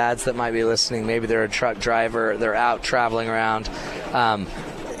lot of the dads that might be listening. Maybe they're a truck driver. They're out traveling around.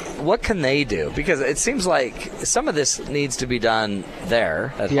 What can they do? Because it seems like some of this needs to be done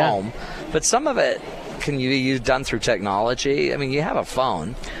there at home, but some of it can be done through technology. I mean, you have a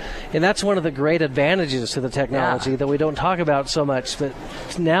phone. And that's one of the great advantages to the technology that we don't talk about so much. But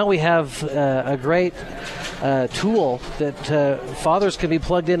now we have a great tool that fathers can be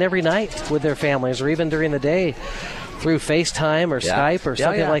plugged in every night with their families, or even during the day through FaceTime or Skype or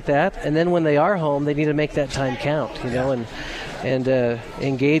something like that. And then when they are home, they need to make that time count, and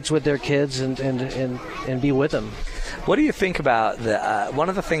engage with their kids and be with them. What do you think about one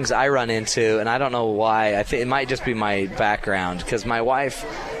of the things I run into, and I don't know why, I think it might just be my background, because my wife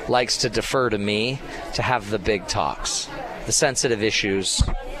likes to defer to me to have the big talks, the sensitive issues.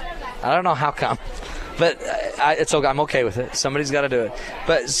 I don't know how come, but it's okay. I'm okay with it. Somebody's got to do it.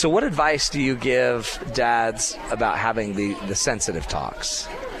 But so what advice do you give dads about having the sensitive talks,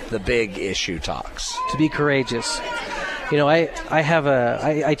 the big issue talks? To be courageous.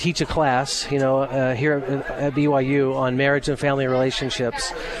 I teach a class, here at BYU on marriage and family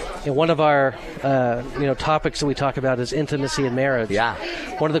relationships. And one of our, topics that we talk about is intimacy in marriage. Yeah.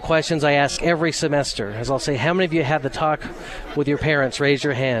 One of the questions I ask every semester is I'll say, how many of you had the talk with your parents? Raise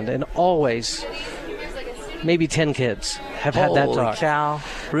your hand. And always, maybe 10 kids have had that talk. Holy cow.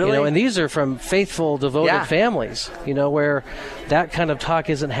 Really? And these are from faithful, devoted families, where that kind of talk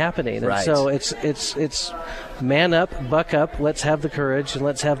isn't happening. And right. so it's man up, buck up, let's have the courage, and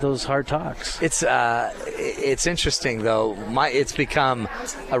let's have those hard talks. It's interesting, though. It's become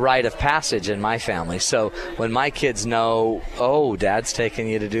a rite of passage in my family. So when my kids know, oh, Dad's taking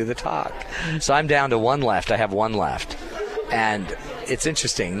you to do the talk. So I'm down to one left. I have one left. And it's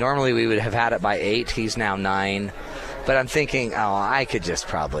interesting. Normally we would have had it by 8. He's now 9. But I'm thinking, I could just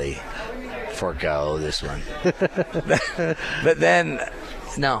probably forego this one. But then,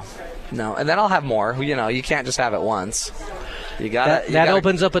 no. And then I'll have more. You can't just have it once. That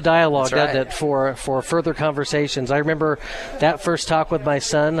opens up a dialogue, doesn't it, for further conversations. I remember that first talk with my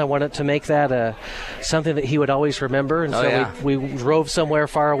son. I wanted to make that something that he would always remember. And we drove somewhere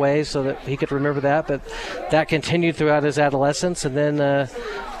far away so that he could remember that. But that continued throughout his adolescence. And then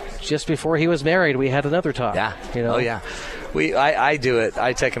just before he was married, we had another talk. Yeah. Oh, yeah. I do it.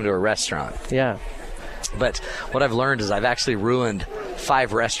 I take him to a restaurant. Yeah. But what I've learned is I've actually ruined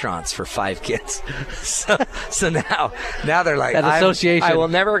 5 restaurants for 5 kids. So now they're like, that association. I will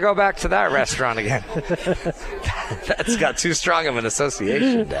never go back to that restaurant again. That's got too strong of an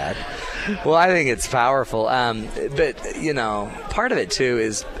association, Dad. Well, I think it's powerful. But, part of it, too,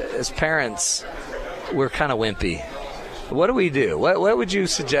 is as parents, we're kind of wimpy. What do we do? What would you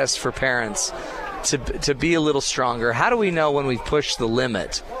suggest for parents to be a little stronger? How do we know when we've pushed the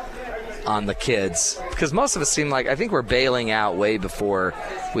limit on the kids? Because most of us seem like, I think we're bailing out way before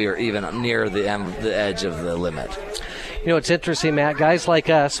we are even near the edge of the limit. It's interesting, Matt. Guys like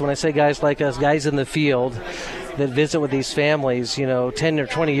us, when I say guys like us, guys in the field that visit with these families, 10 or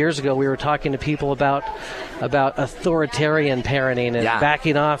 20 years ago, we were talking to people about authoritarian parenting and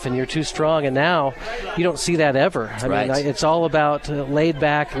backing off and you're too strong. And now you don't see that ever. I mean, it's all about laid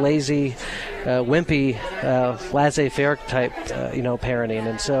back, lazy, wimpy, laissez-faire type, parenting.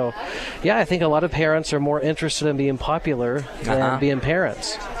 And so, I think a lot of parents are more interested in being popular than being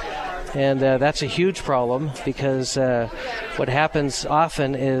parents. And that's a huge problem because what happens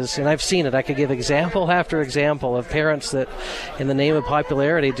often is, and I've seen it, I could give example after example of parents that in the name of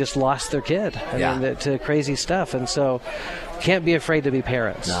popularity just lost their kid to crazy stuff. And so can't be afraid to be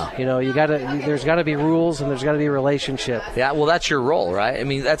parents. No. There's got to be rules and there's got to be a relationship. Yeah, well, that's your role, right? I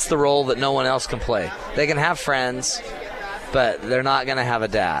mean, that's the role that no one else can play. They can have friends, but they're not going to have a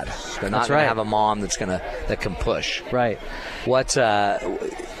dad. They're not going to have a mom that can push. Right.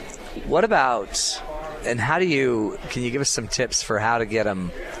 What about, and can you give us some tips for how to get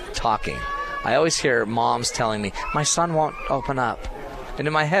them talking? I always hear moms telling me, my son won't open up. And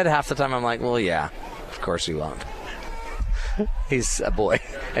in my head, half the time, I'm like, well, yeah, of course he won't. He's a boy,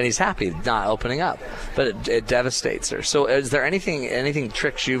 and he's happy not opening up. But it devastates her. So is there anything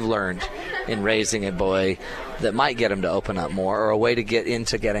tricks you've learned in raising a boy that might get him to open up more, or a way to get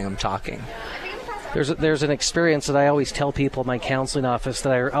into getting him talking? There's an experience that I always tell people in my counseling office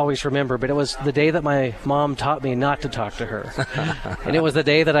that I always remember, but it was the day that my mom taught me not to talk to her. And it was the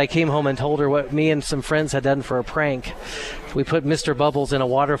day that I came home and told her what me and some friends had done for a prank. We put Mr. Bubbles in a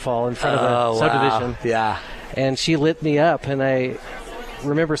waterfall in front of a subdivision. Wow. Yeah. And she lit me up, and I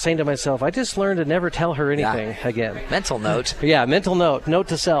remember saying to myself, I just learned to never tell her anything again. Mental note. Yeah, mental note. Note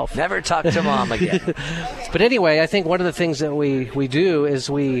to self. Never talk to mom again. But anyway, I think one of the things that we do is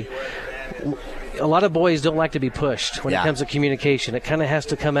a lot of boys don't like to be pushed when it comes to communication. It kind of has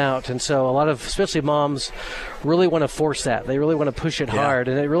to come out. And so a lot of, especially moms, really want to force that. They really want to push it hard,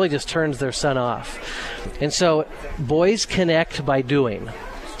 and it really just turns their son off. And so boys connect by doing.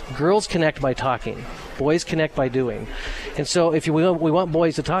 Girls connect by talking. Boys connect by doing. And so if we want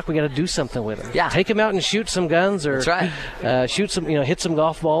boys to talk, we got to do something with them. Yeah. Take them out and shoot some guns, or That's shoot some, hit some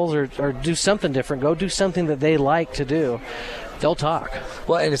golf balls, or do something different. Go do something that they like to do. They'll talk.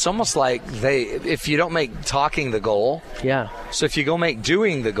 Well, and it's almost like if you don't make talking the goal, Yeah. so if you go make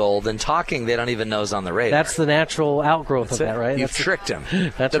doing the goal, then talking they don't even know is on the radar. That's the natural outgrowth of that, right? You've tricked him.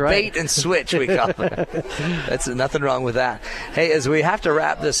 That's the right. bait and switch, we call it. That's nothing wrong with that. Hey, as we have to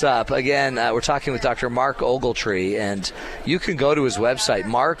wrap this up, again, we're talking with Dr. Mark Ogletree, and you can go to his website,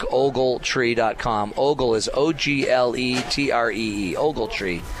 markogletree.com. Ogle is Ogletree,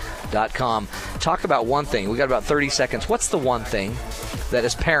 Ogletree.com. Talk about one thing. We got about 30 seconds. What's the one thing that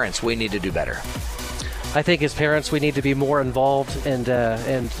as parents we need to do better? I think as parents we need to be more involved and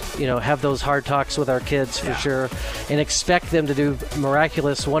have those hard talks with our kids for sure, and expect them to do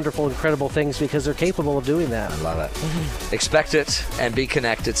miraculous, wonderful, incredible things because they're capable of doing that. Love it. Expect it and be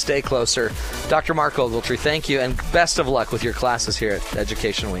connected. Stay closer. Dr. Mark Ogletree, thank you, and best of luck with your classes here at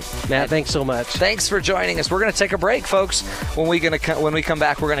Education Week. Matt, thanks so much. Thanks for joining us. We're going to take a break, folks. When we come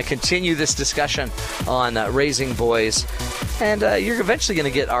back, we're going to continue this discussion on raising boys, and you're eventually going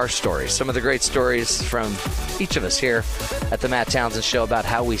to get our stories, some of the great stories from each of us here at the Matt Townsend Show about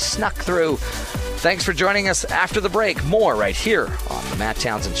how we snuck through. Thanks for joining us. After the break, more right here on the Matt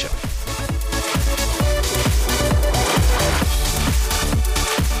Townsend Show.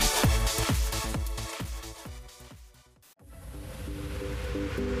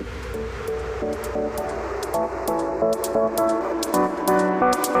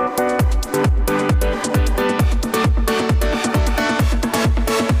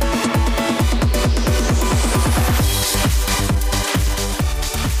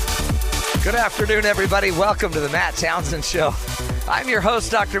 Good afternoon, everybody. Welcome to the Matt Townsend Show. I'm your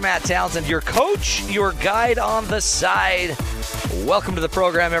host, Dr. Matt Townsend, your coach, your guide on the side. Welcome to the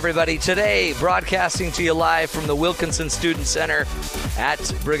program, everybody. Today, broadcasting to you live from the Wilkinson Student Center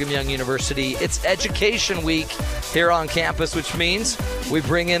at Brigham Young University. It's Education Week here on campus, which means we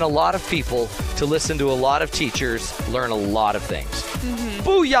bring in a lot of people to listen to a lot of teachers, learn a lot of things. Mm-hmm.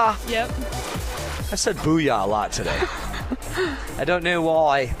 Booyah! Yep. I said booyah a lot today. I don't know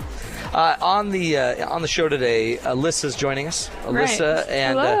why. On the show today, Alyssa's joining us. Alyssa, Right.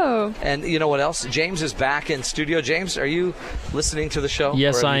 and Hello. And you know what else? James is back in studio. James, are you listening to the show?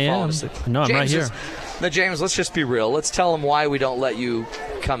 Yes, Or have I you fallen am. asleep? No, I'm right James here. Now, James, let's just be real. Let's tell them why we don't let you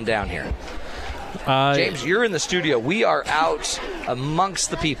come down here. James, you're in the studio. We are out amongst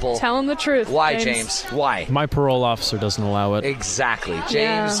the people. Tell him the truth. Why, James? Why? My parole officer doesn't allow it. Exactly.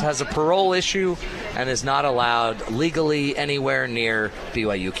 James has a parole issue and is not allowed legally anywhere near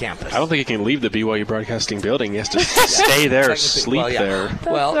BYU campus. I don't think he can leave the BYU Broadcasting building. He has to stay there, sleep there. That's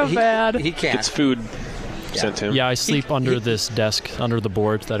so bad. He can't. Gets food sent to him. Yeah, I sleep under this desk, under the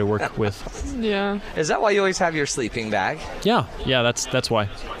board that I work with. Yeah. Is that why you always have your sleeping bag? Yeah, that's why.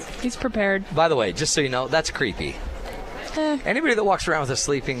 He's prepared. By the way, just so you know, that's creepy. Anybody that walks around with a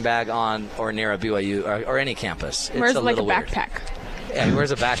sleeping bag on or near a BYU or any campus, it's Wears a like a little weird. backpack. Yeah, he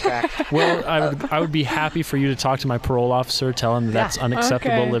wears a backpack. Well, I would be happy for you to talk to my parole officer, tell him that's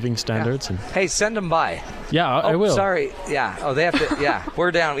unacceptable Okay. living standards. And Hey, send him by. yeah, I will. Sorry. Yeah. Oh, they have to. Yeah,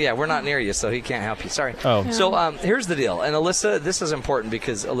 we're down. Yeah, we're not near you, so he can't help you. Sorry. Oh. So here's the deal. And Alyssa, this is important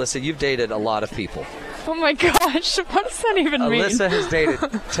because, Alyssa, you've dated a lot of people. Oh my gosh. What does that even mean? Alyssa has dated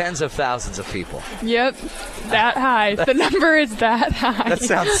tens of thousands of people. Yep. That high. The number is that high. That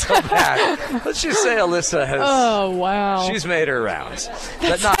sounds so bad. Let's just say Alyssa has. Oh, wow. She's made her rounds.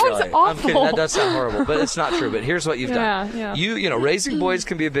 But not sounds really. I'm awful. kidding. That does sound horrible, but it's not true. But here's what you've done. Yeah. You know, raising boys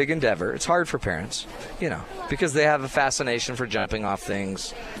can be a big endeavor. It's hard for parents, because they have a fascination for jumping off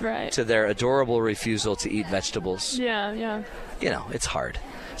things Right. to their adorable refusal to eat vegetables. Yeah. It's hard.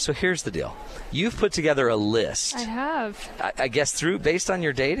 So here's the deal. You've put together a list. I have. I guess based on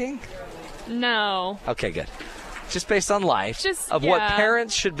your dating? No. Okay, good. Just based on life of what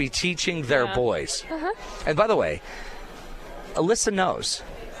parents should be teaching their boys. Uh-huh. And by the way, Alyssa knows.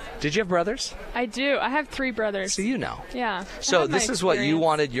 Did you have brothers? I do. I have 3 brothers. So you know. Yeah. So this is what you experience.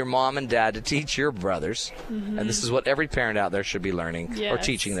 wanted your mom and dad to teach your brothers, and this is what every parent out there should be learning or Yes.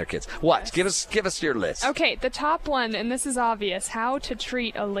 teaching their kids. What? Give us your list. Okay, the top one, and this is obvious, how to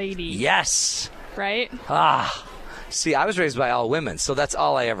treat a lady. Yes. Right? See, I was raised by all women, so that's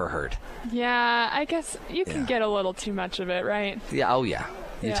all I ever heard. Yeah, I guess you can Yeah. get a little too much of it, right? Yeah. Oh yeah.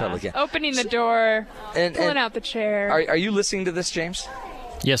 You Yeah. totally can. Opening the door, And pulling out the chair. Are you listening to this, James?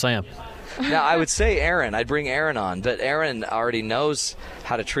 Yes, I am. Now, I would say Aaron. I'd bring Aaron on, but Aaron already knows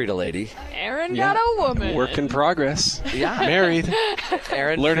how to treat a lady. Aaron Yeah. got a woman. Work in progress. Yeah. Married.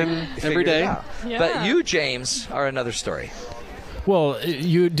 Aaron Learning figured every it day. out. Yeah. But you, James, are another story. Well,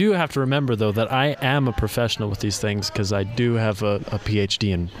 you do have to remember, though, that I am a professional with these things because I do have a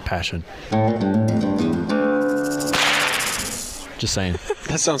PhD in passion. Just saying.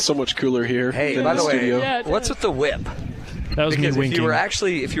 That sounds so much cooler here Hey, than by the the way, studio. Yeah, it what's with the whip? That was because me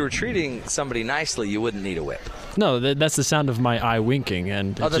winking. if you were treating somebody nicely, you wouldn't need a whip. No, that's the sound of my eye winking,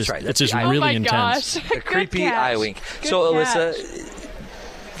 and Oh, that's right. It's That's just the eye- Oh really my intense. gosh. The Good creepy catch. eye wink. Good So, catch.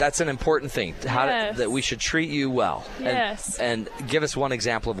 Alyssa, that's an important thing. Yes. That we should treat you well. Yes. And give us one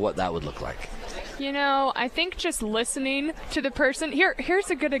example of what that would look like. You know, I think just listening to the person. Here's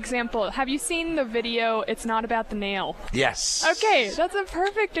a good example. Have you seen the video, It's Not About the Nail? Yes. Okay, that's a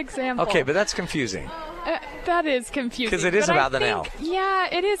perfect example. Okay, but that's confusing. That is confusing. 'Cause it is but I about the think- nail. Yeah,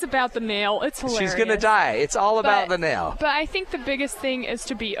 it is about the nail. It's hilarious. She's going to die. It's all about But- the nail. But I think the biggest thing is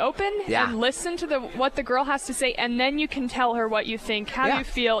to be open Yeah. and listen to what the girl has to say, and then you can tell her what you think, how Yeah. you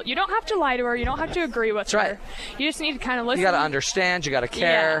feel. You don't have to lie to her. You don't have to agree with That's her. right. You just need to kind of listen. You got to understand. You got to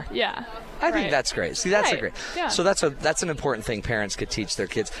care. Yeah. I think Right. that's great. See, that's a Right. great. Yeah. So that's an important thing parents could teach their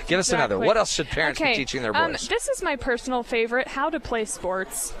kids. Give us another. Exactly. What else should parents okay. be teaching their boys? This is my personal favorite: how to play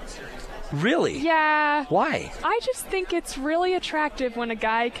sports. Really? Yeah. Why? I just think it's really attractive when a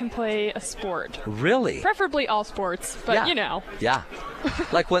guy can play a sport. Really? Preferably all sports, but Yeah. you know. Yeah.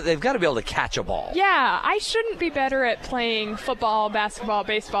 Like when they've got to be able to catch a ball. Yeah, I shouldn't be better at playing football, basketball,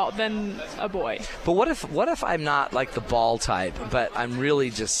 baseball than a boy. But what if I'm not like the ball type, but I'm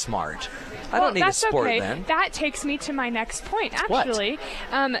really just smart? I Well, don't need a that's sport okay. then. That takes me to my next point, What? actually.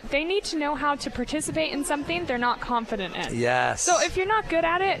 They need to know how to participate in something they're not confident in. Yes. So if you're not good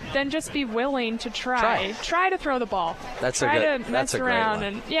at it, then just be willing to try. Try to throw the ball. That's a try good- to that's mess a great around one.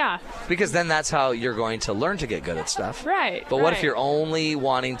 and yeah. Because then that's how you're going to learn to get good at stuff. Right. But what if right. you're only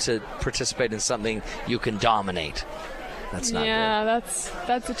wanting to participate in something you can dominate? That's not Yeah, good.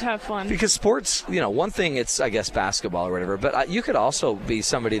 that's a tough one. Because sports, one thing it's, I guess, basketball or whatever, but you could also be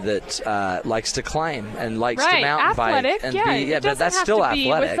somebody that likes to climb and likes to Right, mountain athletic, bike. And yeah. be, It but doesn't that's have still to be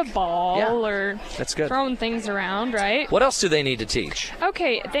athletic. with a ball Yeah. or That's good. throwing things around, right? What else do they need to teach?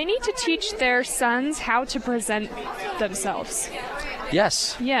 Okay, they need to teach their sons how to present themselves.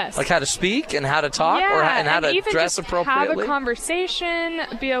 Yes. Yes. Like how to speak and how to talk Yeah, and how to even dress just appropriately. have a conversation,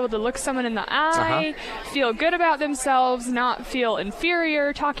 be able to look someone in the eye, Uh-huh. feel good about themselves, not feel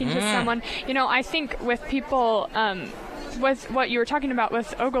inferior talking Mm. to someone. I think with people, with what you were talking about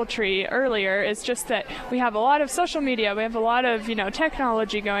with Ogletree earlier, is just that we have a lot of social media, we have a lot of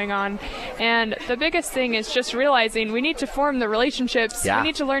technology going on, and the biggest thing is just realizing we need to form the relationships. Yeah. We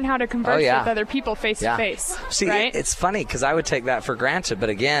need to learn how to converse yeah. with other people face Yeah. to face. See, right? it's funny because I would take that for granted, but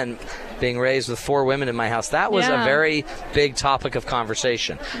again, being raised with 4 women in my house, that was a Yeah. very big topic of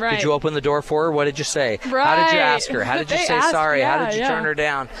conversation. Right. Did you open the door for her? What did you say? How did you Right. ask her? How did you They say asked- sorry? How yeah, did you yeah. turn her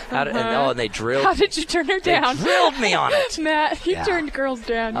down? And they drilled. How did you turn her they down? drilled me on it. Matt, you Yeah. turned girls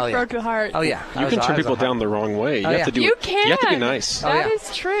down. You Oh, yeah. broke the heart. Oh yeah, You can turn people down the wrong way. You Oh, have yeah. to do You it. can. You have to be nice. That yeah.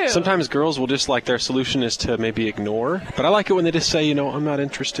 is true. Sometimes girls will just their solution is to maybe ignore. But I like it when they just say, I'm not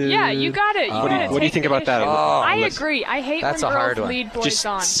interested. Yeah, you got it. What do you think about that? I Unless- agree. I hate That's when a hard girls one. lead boys Just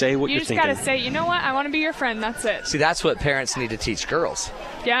on. say what you you're just gotta thinking. say, you know what? I want to be your friend. That's it. See, that's what parents need to teach girls.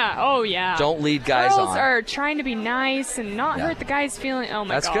 Yeah. Oh, yeah. Don't lead guys Girls on. are trying to be nice and not Yeah. hurt the guy's feeling. Oh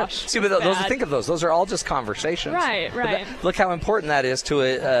my That's gosh. good. See, but those bad. think of those. Those are all just conversations. Right, But right. look how important that is to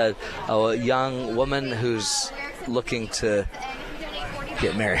a young woman who's looking to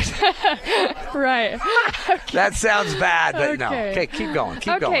get married. Right. That sounds bad, but no. Okay. Okay, keep going.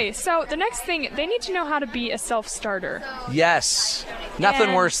 Keep Okay, going. so the next thing, they need to know how to be a self-starter. Yes. Nothing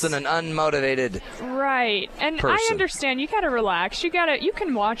And- worse than an unmotivated. Right. And I person. understand you got to relax. You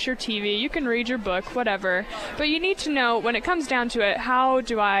can watch your TV, you can read your book, whatever. But you need to know when it comes down to it, how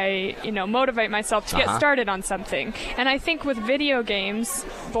do I, motivate myself to get started on something? And I think with video games,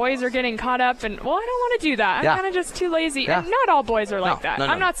 boys are getting caught up and, well, I don't want to do that. I'm Yeah. kind of just too lazy. Yeah. And not all boys are like No, that. no.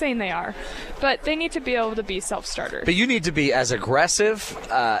 I'm not saying they are. But they need to be able to be self-starters. But you need to be as aggressive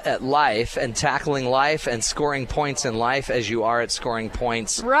at life and tackling life and scoring points in life as you are at scoring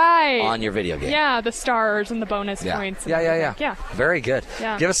points right. on your video game. Yeah, the stars and the bonus Yeah. points. and Yeah. everything. Yeah. Very good.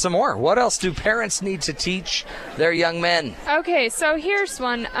 Yeah. Give us some more. What else do parents need to teach their young men? Okay, so here's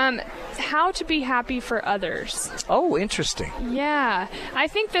one. How to be happy for others. Oh, interesting. Yeah, I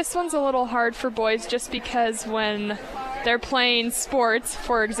think this one's a little hard for boys just because when they're playing sports,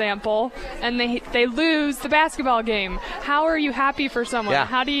 for example, and they lose the basketball game, how are you happy for someone? Yeah.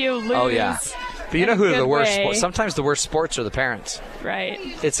 How do you lose? Oh, yeah. But you in know a who are the good worst? way? Sometimes the worst sports are the parents. Right.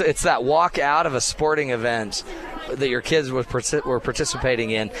 It's that walk out of a sporting event that your kids were participating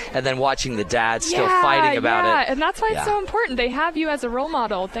in, and then watching the dad still fighting about yeah. it. And that's why Yeah. it's so important. They have you as a role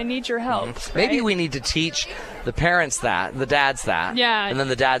model. They need your help. Maybe right? we need to teach the parents that, the dads that, Yeah. and then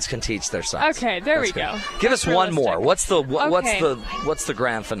the dads can teach their sons. Okay, there That's we good. go. Give That's us one realistic. more. Okay. What's the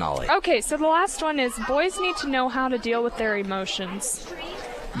grand finale? Okay, so the last one is boys need to know how to deal with their emotions.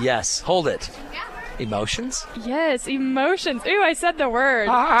 Yes, hold it. Emotions? Yes, emotions. Ooh, I said the word.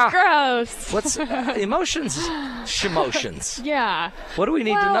 Ah. Gross. What's emotions? Shimotions. Yeah. What do we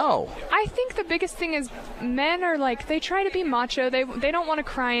need to know? I think the biggest thing is men are like, they try to be macho. They don't want to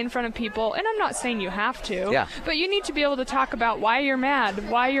cry in front of people. And I'm not saying you have to. Yeah. But you need to be able to talk about why you're mad,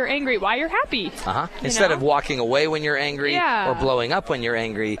 why you're angry, why you're happy. Instead of walking away when you're angry Yeah. or blowing up when you're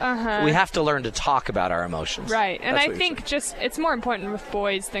angry, we have to learn to talk about our emotions. Right. And That's I what you're think just it's more important with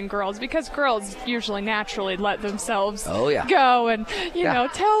boys than girls because girls usually naturally let themselves go and, you know,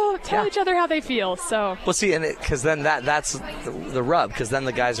 tell each other how they feel. So. Well, see, and because then that's the rub, because then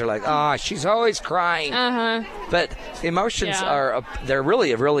the guys are like, oh, she's always crying. But emotions they're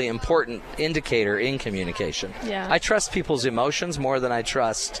really a really important indicator in communication. Yeah. I trust people's emotions more than I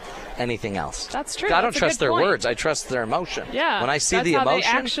trust anything else. That's true. I don't That's a trust good their point. words. I trust their emotion. Yeah. When I see that's the how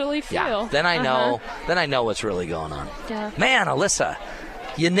emotion, they actually feel. then I know. Then I know what's really going on. Yeah. Man, Alyssa,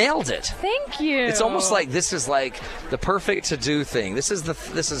 you nailed it. Thank you. It's almost like this is like the perfect to-do thing. This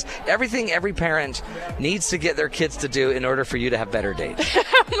is everything every parent needs to get their kids to do in order for you to have better dates.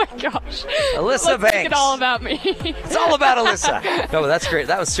 Oh my gosh. Alyssa Let's Banks. make it all about me. It's all about Alyssa. No, that's great.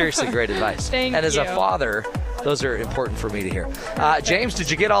 That was seriously great advice. Thank and as you. a father, those are important for me to hear. James,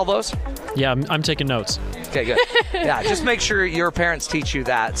 did you get all those? Yeah, I'm taking notes. Okay, good. Yeah, just make sure your parents teach you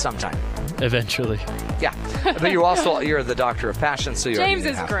that sometime. Eventually. Yeah, but you're the doctor of passion, so James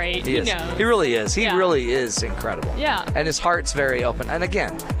is great. He is. knows. He really is. He Yeah. really is incredible. Yeah. And his heart's very open. And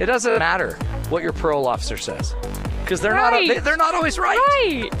again, it doesn't matter what your parole officer says, because they're not always right.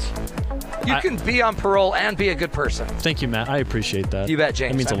 Right. You can be on parole and be a good person. Thank you, Matt. I appreciate that. You bet,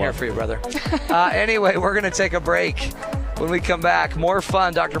 James. That means I'm a here lot. for you, brother. Anyway, we're going to take a break. When we come back, more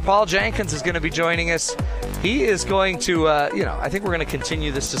fun. Dr. Paul Jenkins is going to be joining us. He is going to, I think we're going to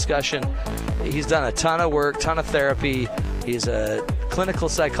continue this discussion. He's done a ton of work, ton of therapy. He's a clinical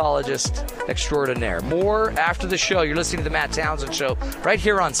psychologist extraordinaire. More after the show. You're listening to the Matt Townsend Show right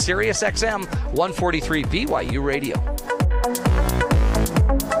here on Sirius XM 143 BYU Radio.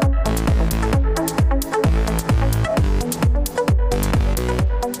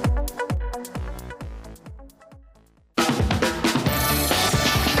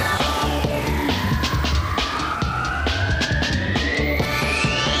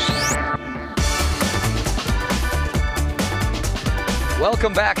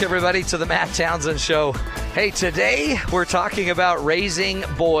 Welcome back, everybody, to the Matt Townsend Show. Hey, today we're talking about raising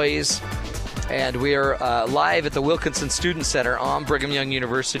boys, and we are live at the Wilkinson Student Center on Brigham Young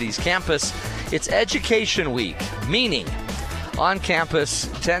University's campus. It's Education Week, meaning on campus,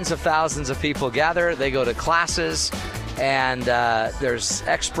 tens of thousands of people gather. They go to classes, and there's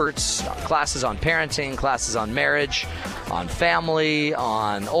experts, classes on parenting, classes on marriage, on family,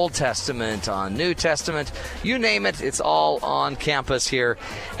 on Old Testament, on New Testament, you name it, it's all on campus here.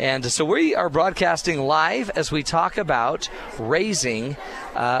 And so we are broadcasting live as we talk about raising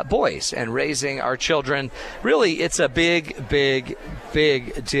boys and raising our children. Really, it's a big, big,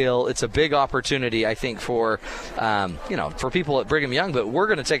 big deal. It's a big opportunity, I think, for for people at Brigham Young, but we're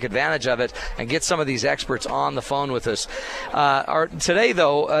going to take advantage of it and get some of these experts on the phone with us. Today,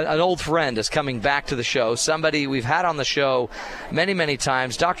 though, an old friend is coming back to the show, somebody we've had on the show many, many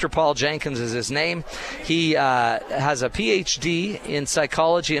times. Dr. Paul Jenkins is his name. He has a PhD in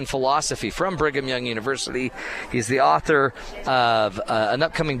psychology and philosophy from Brigham Young University. He's the author of an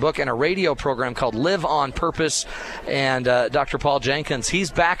upcoming book and a radio program called Live on Purpose. And Dr. Paul Jenkins, he's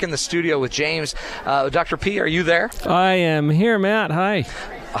back in the studio with James. Dr. P, are you there? I am here, Matt. Hi.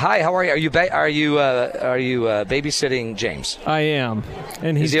 Hi, how are you? Are you babysitting James? I am,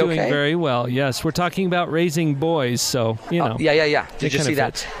 and he's doing very well. Yes, we're talking about raising boys, so Yeah. Did you see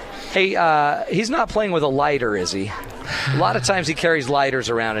that? Hey, he's not playing with a lighter, is he? A lot of times he carries lighters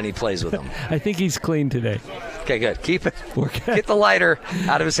around and he plays with them. I think he's clean today. Okay, good. Keep it. Get the lighter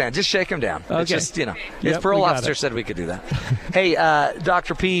out of his hand. Just shake him down. Okay. It's just, his parole officer said we could do that. Hey,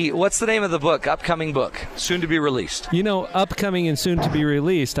 Dr. P, what's the name of the book, upcoming book, soon to be released? Upcoming and soon to be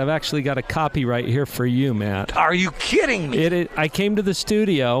released. I've actually got a copy right here for you, Matt. Are you kidding me? I came to the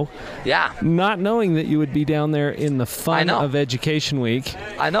studio, not knowing that you would be down there in the fun of Education Week.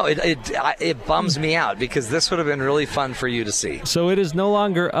 I know. It bums me out because this would have been really fun for you to see. So it is no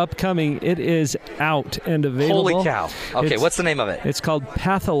longer upcoming. It is out and available. Holy cow. Okay, what's the name of it? It's called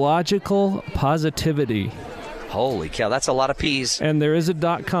Pathological Positivity. Holy cow, that's a lot of P's. And there is a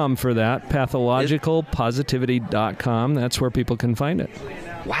 .com for that, pathologicalpositivity.com. That's where people can find it.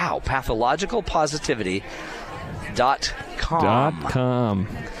 Wow, pathologicalpositivity.com.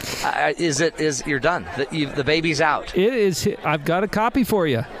 You're done? The baby's out? It is. I've got a copy for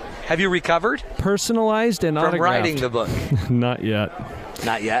you. Have you recovered? Personalized and autographed. From writing the book? Not yet.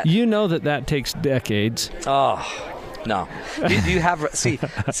 Not yet. You know that takes decades. Oh. No. Do you have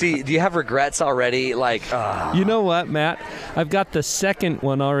do you have regrets already? Like, you know what, Matt? I've got the second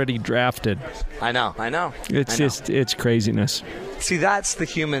one already drafted. I know. It's craziness. See, that's the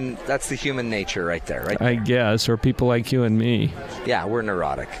human nature right there, right? I guess, or people like you and me. Yeah, we're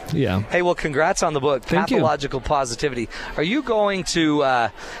neurotic. Yeah. Hey, well, congrats on the book, Pathological Positivity. Are you going to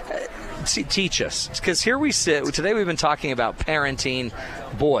teach us? Because here we sit. Today we've been talking about parenting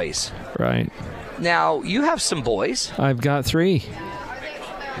boys. Right. Now, you have some boys. I've got 3.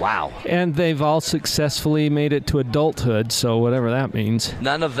 Wow. And they've all successfully made it to adulthood, so whatever that means.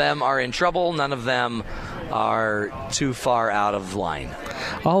 None of them are in trouble. None of them are too far out of line.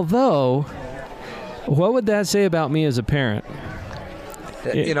 Although, what would that say about me as a parent?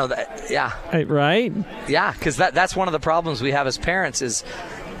 Yeah. Right? Yeah, because that's one of the problems we have as parents is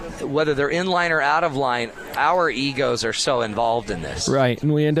whether they're in line or out of line, our egos are so involved in this. Right,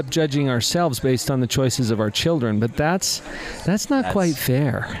 and we end up judging ourselves based on the choices of our children, but that's not quite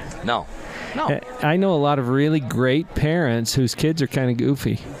fair. No. I know a lot of really great parents whose kids are kind of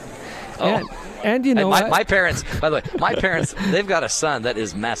goofy. Oh. And you know my parents, by the way, they've got a son that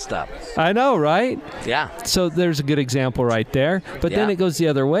is messed up. I know, right? Yeah. So there's a good example right there. But then it goes the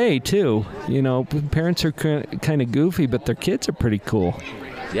other way, too. You know, parents are kind of goofy, but their kids are pretty cool.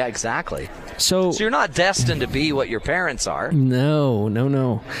 Yeah, exactly. So you're not destined to be what your parents are. No.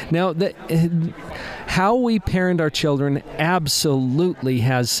 Now, how we parent our children absolutely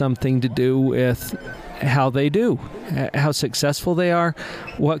has something to do with how they do, how successful they are,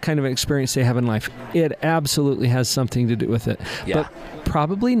 what kind of experience they have in life. It absolutely has something to do with it. Yeah. But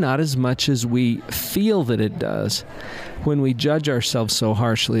probably not as much as we feel that it does when we judge ourselves so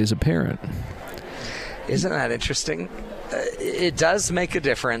harshly as a parent. Isn't that interesting? It does make a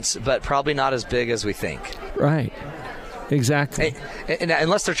difference, but probably not as big as we think. Right. Exactly. And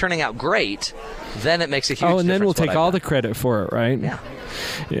unless they're turning out great, then it makes a huge difference. Oh, and then we'll take all the credit for it, right? Yeah.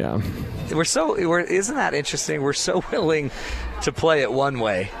 Yeah. Isn't that interesting? We're so willing to play it one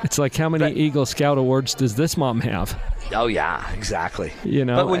way. It's like, how many Eagle Scout awards does this mom have? Oh, yeah, exactly. You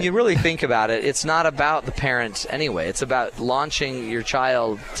know, but when you really think about it, it's not about the parent anyway. It's about launching your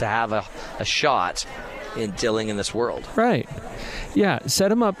child to have a shot in dealing in this world. Right. Yeah, set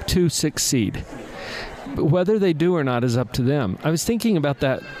them up to succeed. Whether they do or not is up to them. I was thinking about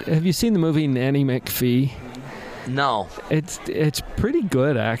that. Have you seen the movie Nanny McPhee? No. It's pretty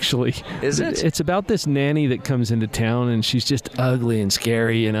good, actually. Is it? It's about this nanny that comes into town, and she's just ugly and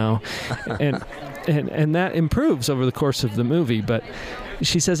scary, you know. and that improves over the course of the movie. But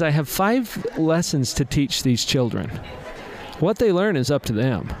she says, I have 5 lessons to teach these children. What they learn is up to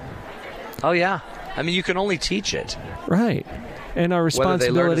them. Oh, yeah. I mean, you can only teach it. Right. And our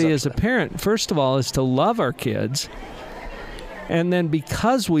responsibility as a parent, first of all, is to love our kids. And then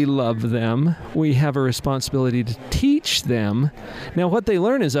because we love them, we have a responsibility to teach them. Now, what they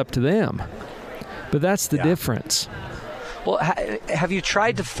learn is up to them. But that's the difference. Well, have you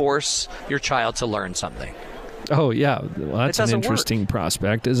tried to force your child to learn something? Oh, yeah. Well, that's an interesting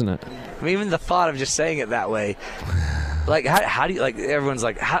prospect, isn't it? I mean, even the thought of just saying it that way. Like, how do you, like, everyone's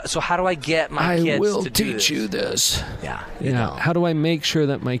like, how do I get my kids to do this? I will teach you this. Yeah. How do I make sure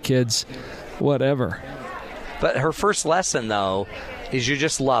that my kids, whatever. But her first lesson, though, is you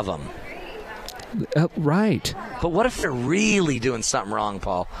just love them. Right. But what if they're really doing something wrong,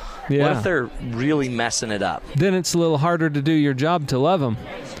 Paul? Yeah. What if they're really messing it up? Then it's a little harder to do your job to love them.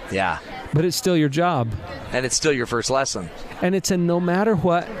 Yeah. But it's still your job. And it's still your first lesson. And it's a no matter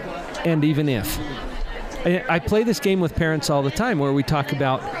what and even if. I play this game with parents all the time where we talk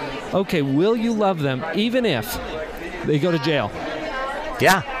about, okay, will you love them even if they go to jail?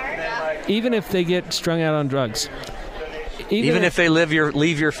 Yeah. Even if they get strung out on drugs. Even if they leave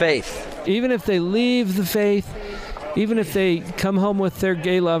your faith. Even if they leave the faith. Even if they come home with their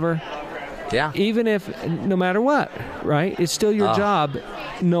gay lover. Yeah. Even if, no matter what, right? It's still your job,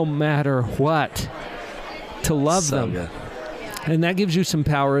 no matter what, to love them. Good. And that gives you some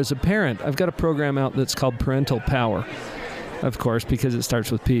power as a parent. I've got a program out that's called Parental Power, of course, because it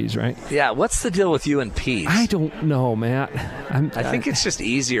starts with P's, right? Yeah. What's the deal with you and P's? I don't know, Matt. I think it's just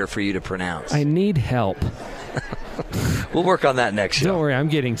easier for you to pronounce. I need help. We'll work on that next show. Don't worry, I'm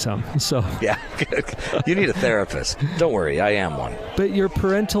getting some. So yeah, you need a therapist. Don't worry, I am one. But your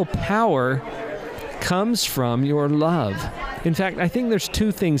parental power comes from your love. In fact, I think there's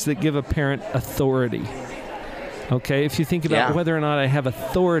 2 things that give a parent authority. Okay, if you think about whether or not I have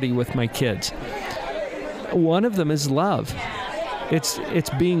authority with my kids, one of them is love. It's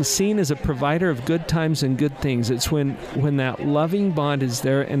being seen as a provider of good times and good things. It's when that loving bond is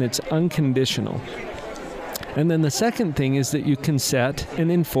there and it's unconditional. And then the second thing is that you can set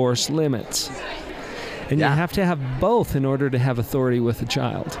and enforce limits. And you have to have both in order to have authority with a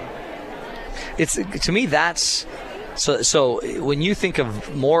child. It's, to me, that's... So when you think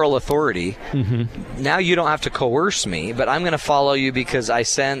of moral authority, now you don't have to coerce me, but I'm going to follow you because I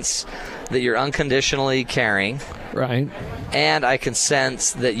sense that you're unconditionally caring. Right. And I can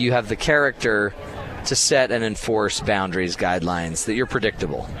sense that you have the character to set and enforce boundaries, guidelines, that you're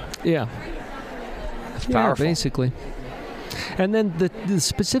predictable. Yeah. That's powerful. Yeah, basically. And then the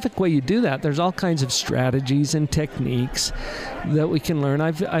specific way you do that, there's all kinds of strategies and techniques that we can learn.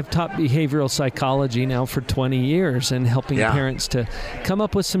 I've taught behavioral psychology now for 20 years and helping parents to come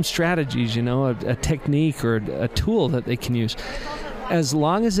up with some strategies, a technique or a tool that they can use. As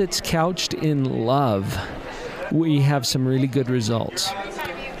long as it's couched in love, we have some really good results.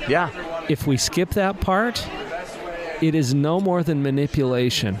 Yeah. If we skip that part, it is no more than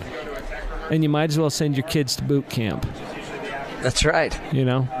manipulation. And you might as well send your kids to boot camp. That's right.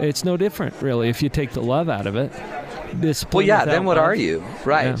 It's no different, really, if you take the love out of it. Well, yeah, then what are you?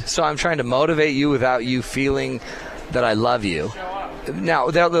 Right. Yeah. So I'm trying to motivate you without you feeling that I love you. Now,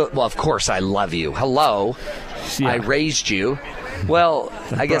 well, of course I love you. Hello. Yeah. I raised you. Well,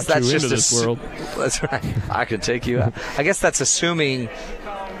 I guess that's just this world. That's right. I could take you out. I guess that's assuming.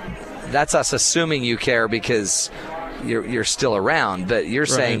 That's us assuming you care because you're still around. But you're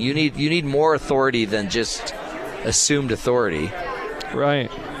saying you need more authority than just assumed authority. Right.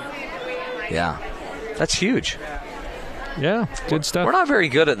 Yeah. That's huge. Yeah, good stuff. We're not very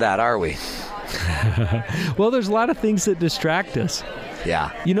good at that, are we? Well, there's a lot of things that distract us.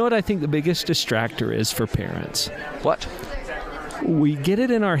 Yeah. You know what I think the biggest distractor is for parents? What? We get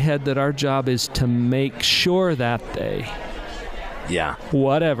it in our head that our job is to make sure that they... Yeah.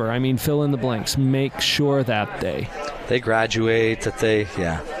 Whatever. I mean, fill in the blanks. Make sure that they graduate, that they...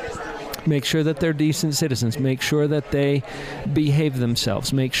 Yeah. Make sure that they're decent citizens. Make sure that they behave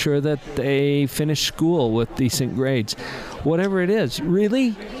themselves. Make sure that they finish school with decent grades. Whatever it is.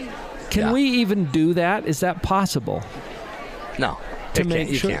 Really? Can we even do that? Is that possible? No. To make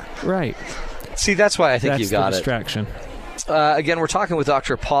sure. You can't. Right. See, that's why I think you got it. That's the distraction. Again, we're talking with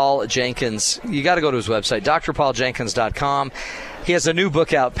Dr. Paul Jenkins. You got to go to his website, drpauljenkins.com. He has a new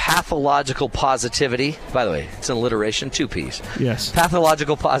book out, Pathological Positivity. By the way, it's an alliteration, 2 P's. Yes.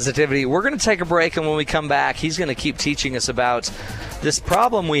 Pathological Positivity. We're going to take a break, and when we come back, he's going to keep teaching us about this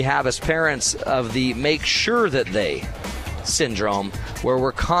problem we have as parents of the make sure that they syndrome, where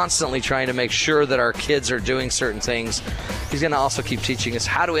we're constantly trying to make sure that our kids are doing certain things. He's going to also keep teaching us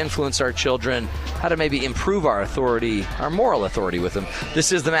how to influence our children, how to maybe improve our authority, our moral authority with them.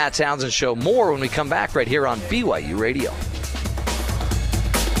 This is the Matt Townsend Show. More when we come back right here on BYU Radio.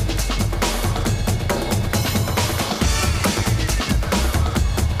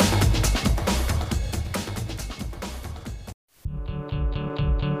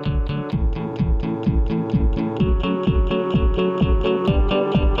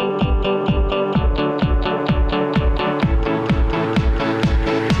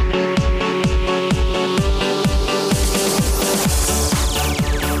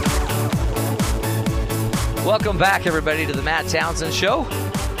 Welcome back, everybody, to the Matt Townsend Show.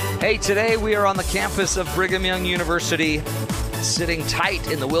 Hey, today we are on the campus of Brigham Young University, sitting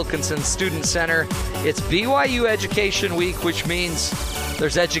tight in the Wilkinson Student Center. It's BYU Education Week, which means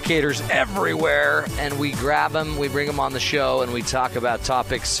there's educators everywhere, and we grab them, we bring them on the show, and we talk about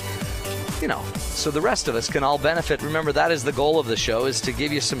topics, so the rest of us can all benefit. Remember, that is the goal of the show, is to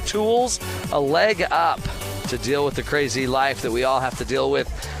give you some tools, a leg up to deal with the crazy life that we all have to deal with.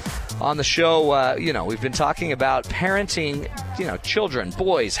 On the show, we've been talking about parenting, children,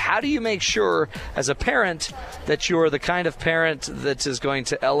 boys. How do you make sure as a parent that you're the kind of parent that is going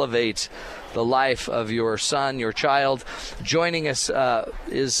to elevate the life of your son, your child? Joining us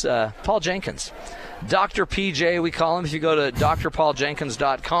is Paul Jenkins. Dr. PJ, we call him. If you go to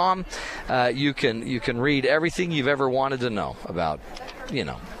drpauljenkins.com, you can read everything you've ever wanted to know about,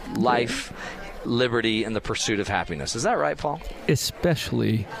 life, liberty, and the pursuit of happiness. Is that right, Paul?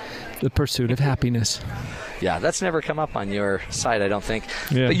 Especially the pursuit of happiness. Yeah, that's never come up on your site, I don't think.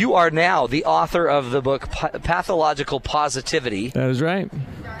 Yeah. But you are now the author of the book Pathological Positivity. That is right.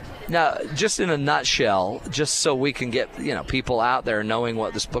 Now, just in a nutshell, just so we can get people out there knowing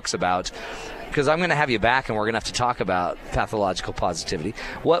what this book's about, because I'm going to have you back and we're going to have to talk about pathological positivity.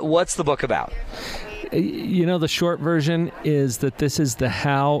 What's the book about? The short version is that this is the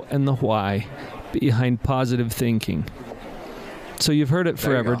how and the why behind positive thinking. So you've heard it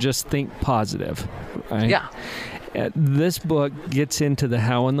forever, just think positive, right? Yeah. This book gets into the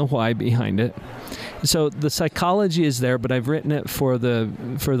how and the why behind it. So the psychology is there, but I've written it for the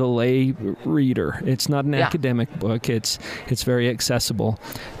lay reader. It's not an academic book. It's very accessible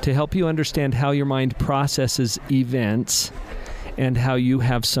to help you understand how your mind processes events and how you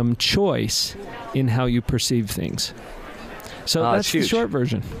have some choice in how you perceive things. So that's the short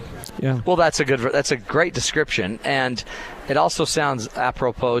version. Yeah. Well, that's a great description, and it also sounds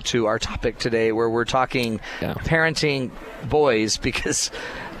apropos to our topic today, where we're talking parenting boys, because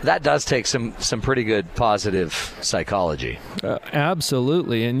that does take some pretty good positive psychology.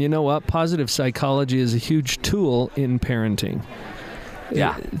 Absolutely, and you know what? Positive psychology is a huge tool in parenting.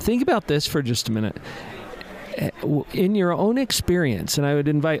 Yeah. Think about this for just a minute. In your own experience, and I would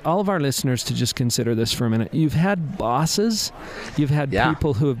invite all of our listeners to just consider this for a minute. You've had bosses, you've had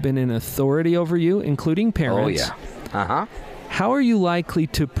people who have been in authority over you, including parents. Oh, yeah. Uh-huh. How are you likely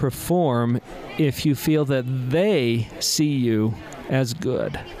to perform if you feel that they see you as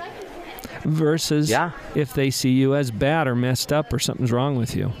good versus if they see you as bad or messed up or something's wrong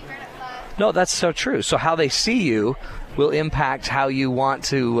with you? No, that's so true. So how they see you will impact how you want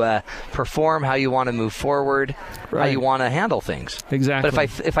to perform, how you want to move forward, how you want to handle things. Exactly.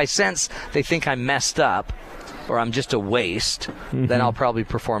 But if I sense they think I'm messed up or I'm just a waste, then I'll probably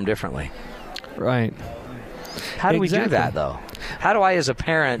perform differently. Right. How do we do that, though? How do I, as a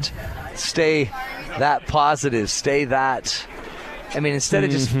parent, stay that positive, stay that... I mean, instead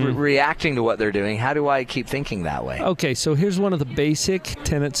of just reacting to what they're doing, how do I keep thinking that way? Okay, so here's one of the basic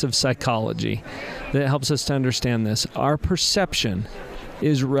tenets of psychology that helps us to understand this. Our perception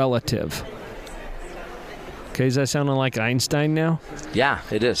is relative. Okay, is that sounding like Einstein now? Yeah,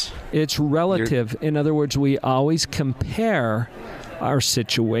 it is. It's relative. In other words, we always compare our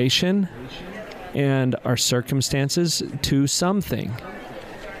situation and our circumstances to something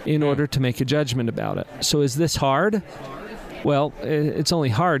in order to make a judgment about it. So is this hard? Well, it's only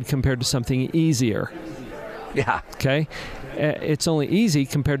hard compared to something easier. Yeah. Okay? It's only easy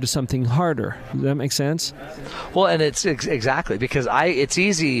compared to something harder. Does that make sense? Well, and it's exactly, because it's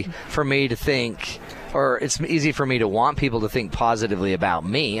easy for me to think, or it's easy for me to want people to think positively about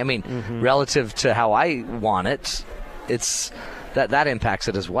me. I mean, relative to how I want it, it's that impacts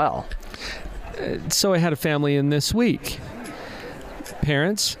it as well. So I had a family in this week.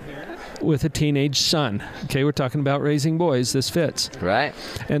 Parents with a teenage son. Okay, we're talking about raising boys. This fits. Right.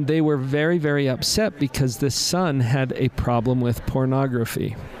 And they were very, very upset because this son had a problem with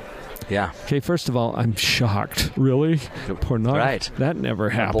pornography. Yeah. Okay, first of all, I'm shocked. Really? Pornography? Right. That never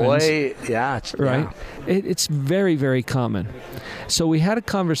happens. Boy, yeah. Right? Yeah. It's very, very common. So we had a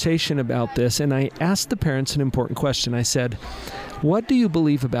conversation about this, and I asked the parents an important question. I said, what do you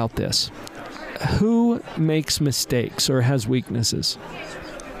believe about this? Who makes mistakes or has weaknesses?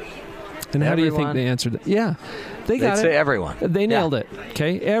 And how do you think they answered that? Yeah, they got it. They'd say everyone. They nailed it.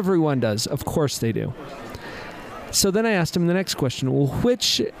 Okay, everyone does. Of course they do. So then I asked him the next question. Well,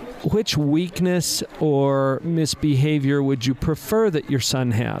 which weakness or misbehavior would you prefer that your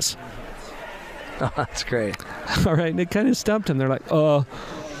son has? Oh, that's great. All right, and it kind of stumped him. They're like, would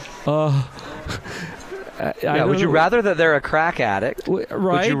you rather that they're a crack addict? Right.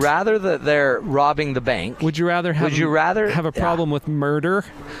 Would you rather that they're robbing the bank? Would you rather have a problem with murder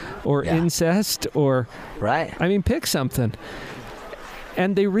or incest or... Right. I mean, pick something.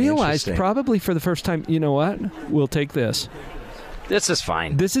 And they realized probably for the first time, you know what? We'll take this. This is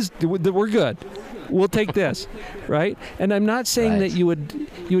fine. We're good. We'll take this, right? And I'm not saying that you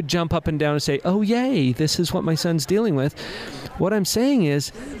would jump up and down and say, oh, yay, this is what my son's dealing with. What I'm saying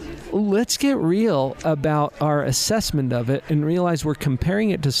is, let's get real about our assessment of it and realize we're comparing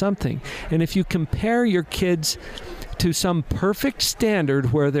it to something. And if you compare your kids to some perfect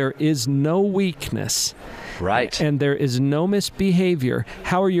standard where there is no weakness, right, and there is no misbehavior,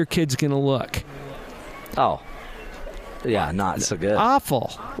 how are your kids going to look? Oh, yeah, not so good.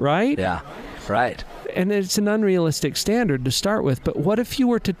 Awful, right? Yeah, right. And it's an unrealistic standard to start with, but what if you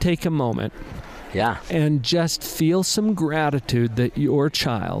were to take a moment and just feel some gratitude that your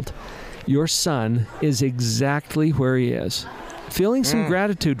child, your son, is exactly where he is. Feeling some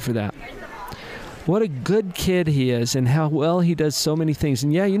gratitude for that. What a good kid he is and how well he does so many things.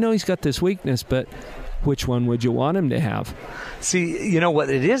 And yeah, you know he's got this weakness, but which one would you want him to have? See, you know what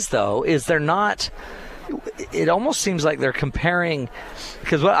it is, though, is they're not... It almost seems like they're comparing...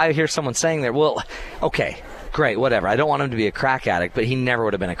 Because what I hear someone saying there, well, okay... Great, whatever. I don't want him to be a crack addict, but he never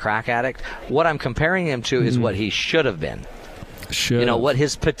would have been a crack addict. What I'm comparing him to is what he should have been. You know, what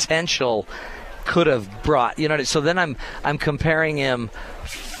his potential could have brought. You know, so then I'm comparing him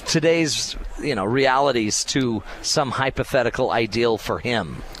today's, realities to some hypothetical ideal for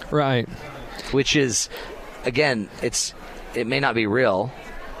him. Right. Which is, again, it may not be real.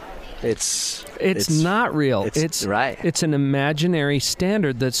 It's not real. It's right. It's an imaginary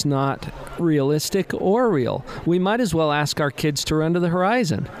standard that's not realistic or real. We might as well ask our kids to run to the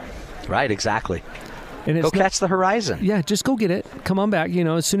horizon. Right, exactly. And go catch the horizon. Yeah, just go get it. Come on back.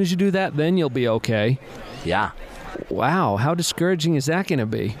 As soon as you do that, then you'll be okay. Yeah. Wow, how discouraging is that going to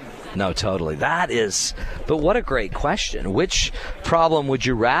be? No, totally. That is. But what a great question. Which problem would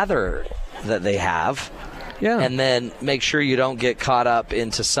you rather that they have? Yeah. And then make sure you don't get caught up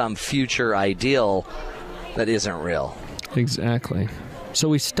into some future ideal that isn't real. Exactly. So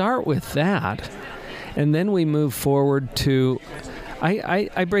we start with that, and then we move forward to...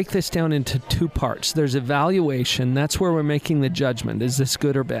 I break this down into two parts. There's evaluation. That's where we're making the judgment. Is this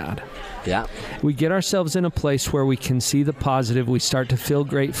good or bad? Yeah. We get ourselves in a place where we can see the positive. We start to feel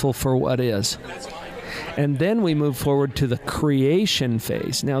grateful for what is. And then we move forward to the creation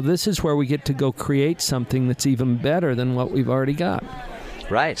phase. Now, this is where we get to go create something that's even better than what we've already got.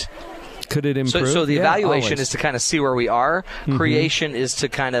 Right. Could it improve? So the evaluation always. Is to kind of see where we are. Mm-hmm. Creation is to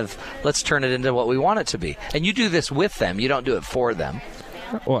kind of, let's turn it into what we want it to be. And you do this with them. You don't do it for them.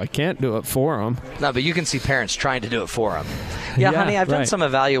 Well, I can't do it for them. No, but you can see parents trying to do it for them. Yeah, honey, I've done some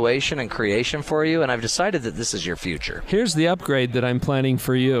evaluation and creation for you, and I've decided that this is your future. Here's the upgrade that I'm planning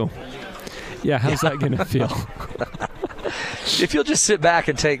for you. Yeah, how's that going to feel? If you'll just sit back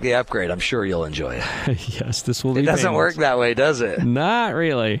and take the upgrade, I'm sure you'll enjoy it. Yes, this will be It doesn't work that way, does it? Not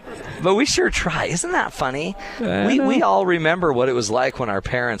really. But we sure try. Isn't that funny? We all remember what it was like when our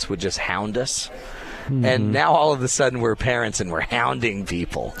parents would just hound us. Mm-hmm. And now all of a sudden we're parents and we're hounding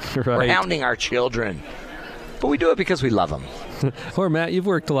people. Right. We're hounding our children. But we do it because we love them. Or, Matt, you've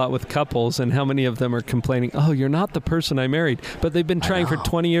worked a lot with couples, and how many of them are complaining, oh, you're not the person I married, but they've been trying for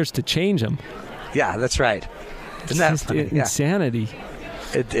 20 years to change them. Yeah, that's right. Isn't that funny? Insanity.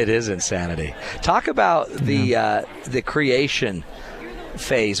 It is insanity. Talk about the creation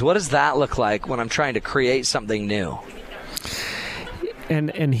phase. What does that look like when I'm trying to create something new?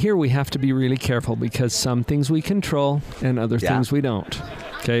 And here we have to be really careful because some things we control and other things we don't.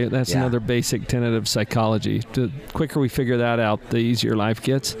 Okay, that's another basic tenet of psychology. The quicker we figure that out, the easier life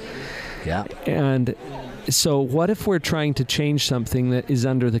gets. Yeah. And so what if we're trying to change something that is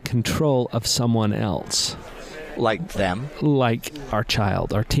under the control of someone else? Like them? Like our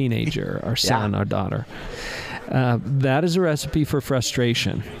child, our teenager, our son, our daughter. That is a recipe for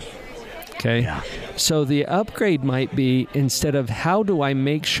frustration. Okay? Yeah. So the upgrade might be, instead of how do I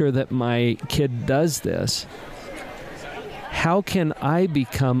make sure that my kid does this, how can I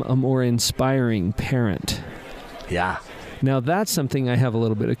become a more inspiring parent? Yeah. Now that's something I have a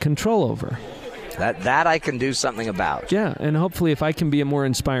little bit of control over. That I can do something about. Yeah, and hopefully if I can be a more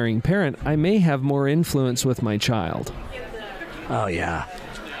inspiring parent, I may have more influence with my child. Oh, yeah.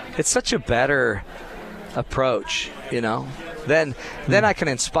 It's such a better approach, Then I can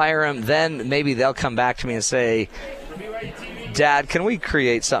inspire them. Then maybe they'll come back to me and say, Dad, can we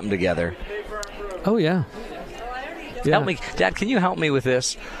create something together? Oh, yeah. Help me. Dad, can you help me with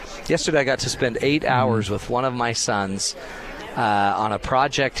this? Yesterday I got to spend 8 hours with one of my sons on a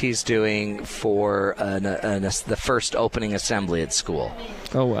project he's doing for the first opening assembly at school.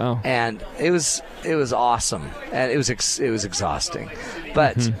 Oh, wow. And it was awesome. And it was exhausting.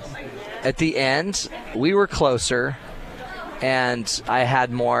 But at the end, we were closer, and I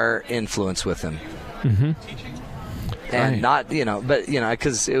had more influence with him. Mm-hmm. And not,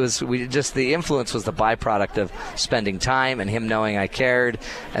 because the influence was the byproduct of spending time and him knowing I cared,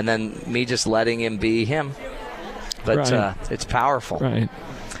 and then me just letting him be him. But it's powerful. Right.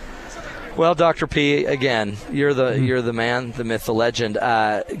 Well, Dr. P, again, you're the man, the myth, the legend.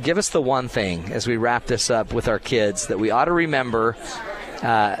 Give us the one thing as we wrap this up with our kids that we ought to remember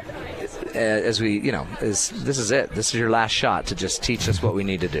as we, this is it. This is your last shot to just teach us what we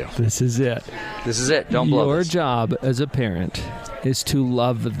need to do. This is it. This is it. Don't blow Your this. job as a parent is to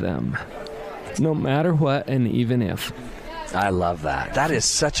love them, no matter what and even if. I love that. That is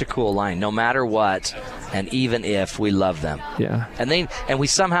such a cool line. No matter what, and even if, we love them. Yeah. And we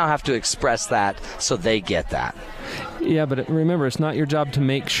somehow have to express that so they get that. Yeah, but remember, it's not your job to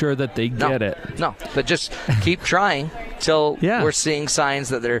make sure that they get it. No, but just keep trying till we're seeing signs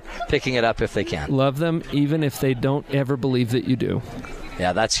that they're picking it up if they can. Love them even if they don't ever believe that you do.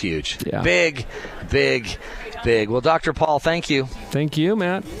 Yeah, that's huge. Yeah. Big, big, big. Well, Dr. Paul, thank you. Thank you,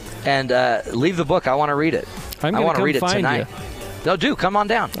 Matt. And leave the book. I want to read it. I want to read it find tonight. You. No, do come on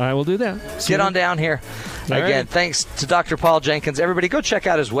down. I will do that. Get on down here. All Again, right. thanks to Dr. Paul Jenkins. Everybody, go check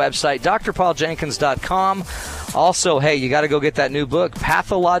out his website, drpauljenkins.com. Also, hey, you got to go get that new book,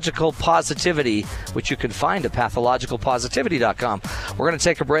 Pathological Positivity, which you can find at pathologicalpositivity.com. We're going to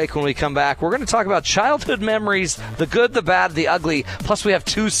take a break. When we come back, we're going to talk about childhood memories, the good, the bad, the ugly. Plus, we have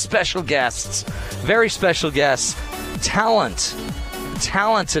two special guests, very special guests, talented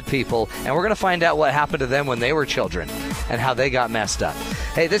people, and we're going to find out what happened to them when they were children and how they got messed up.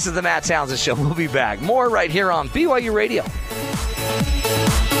 Hey, this is the Matt Townsend Show. We'll be back. More right here on BYU Radio.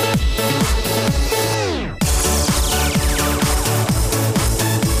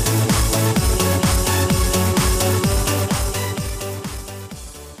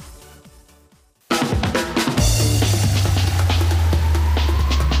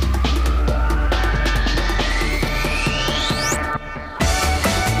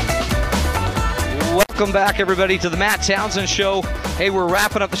 Welcome back, everybody, to the Matt Townsend Show. Hey, we're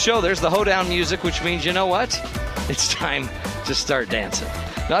wrapping up the show. There's the hoedown music, which means, you know what? It's time to start dancing.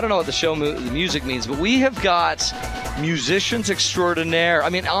 Now, I don't know what the music means, but we have got musicians extraordinaire. I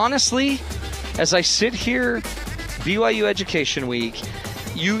mean, honestly, as I sit here, BYU Education Week,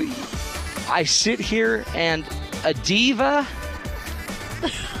 I sit here and a diva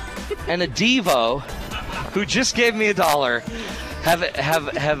and a Devo who just gave me $1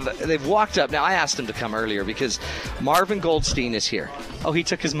 they've walked up. Now, I asked him to come earlier because Marvin Goldstein is here. Oh, he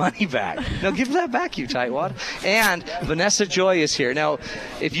took his money back. Now give that back, you tightwad. And Vanessa Joy is here. Now,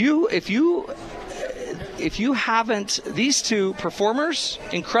 if you haven't, these two performers,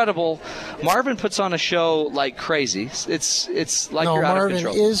 incredible. Marvin puts on a show like crazy. It's like you're out of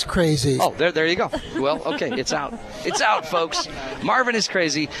control. Marvin is crazy. Oh, there you go. Well, okay, it's out. It's out, folks. Marvin is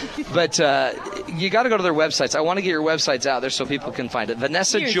crazy, but you got to go to their websites. I want to get your websites out there so people can find it.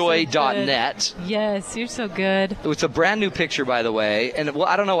 VanessaJoy.net. Yes, you're so good. It's a brand new picture, by the way. And well,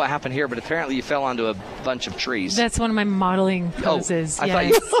 I don't know what happened here, but apparently you fell onto a bunch of trees. That's one of my modeling poses. I thought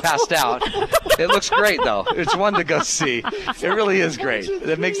you passed out. It looks great, though. It's one to go see. It really is great.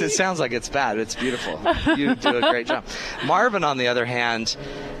 It makes it sounds like it's bad. It's beautiful. You do a great job. Marvin, on the other hand,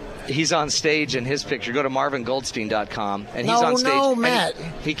 he's on stage in his picture. Go to marvingoldstein.com, and he's on stage. No, Matt.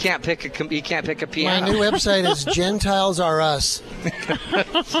 He can't pick a piano. My new website is Gentiles Are Us.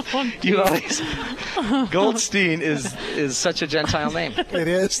 Goldstein is such a Gentile name. It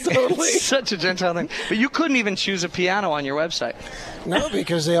is totally it's such a Gentile name. But you couldn't even choose a piano on your website. No,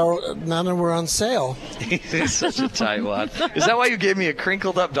 because none of them were on sale. He's such a tightwad. Is that why you gave me a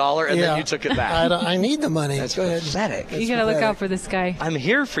crinkled up $1 and then you took it back? I need the money. That's pathetic. You got to look out for this guy. I'm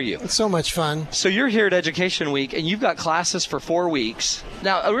here for you. It's so much fun. So you're here at Education Week, and you've got classes for 4 weeks.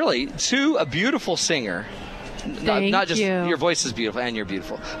 Now, really, a beautiful singer. Not just your voice is beautiful and you're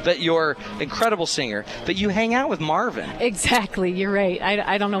beautiful, but you're incredible singer. But you hang out with Marvin. Exactly, you're right.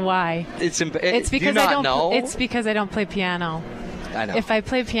 I don't know why. It's because do you not know? It's because I don't play piano. I know. If I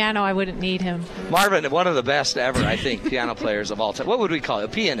played piano, I wouldn't need him. Marvin, one of the best ever, I think, piano players of all time. What would we call it? A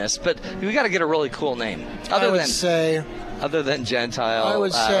pianist, but we got to get a really cool name. Other than Gentile. I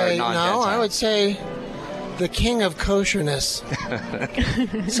would say no. I would say the king of kosherness.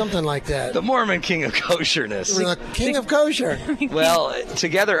 Something like that. The Mormon king of kosherness. The king of kosher. Well,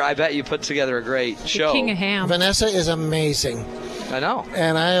 together, I bet you put together a great show. The king of ham. Vanessa is amazing. I know.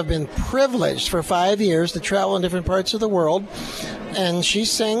 And I have been privileged for 5 years to travel in different parts of the world. And she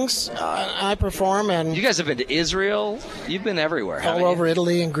sings, I perform. And you guys have been to Israel. You've been everywhere, haven't you? All over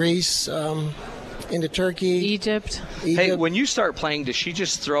Italy and Greece. Into Turkey, Egypt. Hey, when you start playing, does she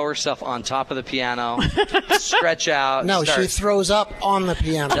just throw herself on top of the piano, stretch out? No, she throws up on the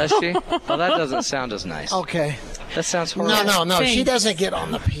piano. Does she? Well, that doesn't sound as nice. Okay. That sounds horrible. No. Thanks. She doesn't get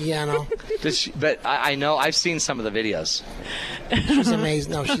on the piano. Does she? But I know. I've seen some of the videos. She's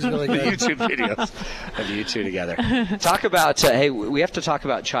amazing. No, she's really good. The YouTube videos of you two together. Talk about, hey, we have to talk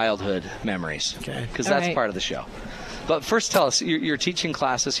about childhood memories. Okay. Because that's part of the show. But first tell us, you're teaching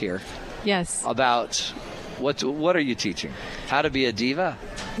classes here. Yes. About what are you teaching? How to be a diva?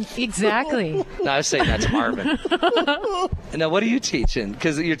 Exactly. No, I was saying that to Marvin. Now, what are you teaching?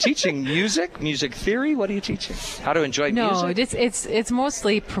 Because you're teaching music theory. What are you teaching? How to enjoy music? No, it's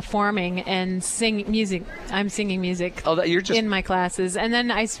mostly performing and singing music. I'm singing music. Oh, you're just in my classes, and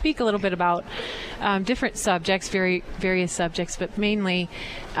then I speak a little bit about different subjects, various subjects, but mainly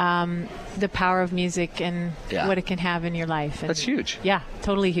the power of music and what it can have in your life. And that's huge. Yeah,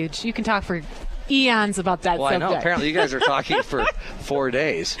 totally huge. You can talk for eons about that subject. I know. Apparently, you guys are talking for 4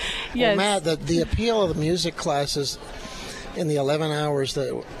 days. Yes. Well, Matt, the appeal of the music classes in the 11 hours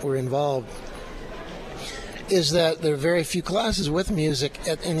that we're involved is that there are very few classes with music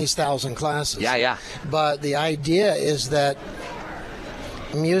in these 1,000 classes. Yeah. But the idea is that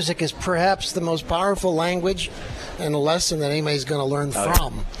music is perhaps the most powerful language and a lesson that anybody's going to learn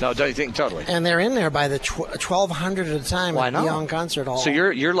from. No, don't you think? Totally. And they're in there by the 1,200 at a time at Beyond Concert Hall. So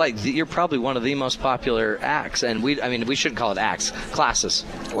you're probably one of the most popular acts, and we shouldn't call it acts, classes.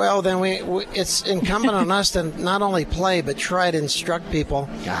 Well, then it's incumbent on us to not only play but try to instruct people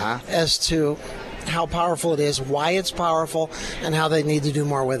as to how powerful it is, why it's powerful, and how they need to do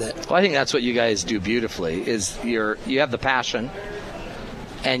more with it. Well, I think that's what you guys do beautifully. Is you have the passion,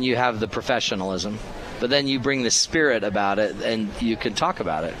 and you have the professionalism. But then you bring the spirit about it, and you can talk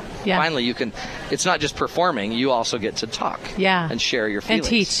about it. Yeah. Finally, you can. It's not just performing; you also get to talk. Yeah. And share your feelings. And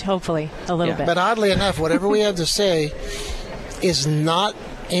teach, hopefully, a little bit. But oddly enough, whatever we have to say is not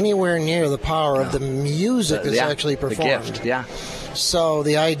anywhere near the power of the music that's actually performed. The gift. Yeah. So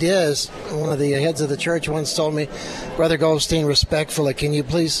the idea is, one of the heads of the church once told me, Brother Goldstein, respectfully, can you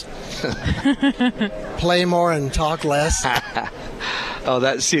please play more and talk less? Oh,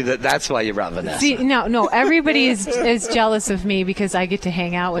 that's why you brought Vanessa. See, no, everybody is jealous of me because I get to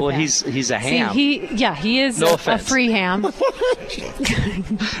hang out with him. Well, he's a ham. See, he is a free ham.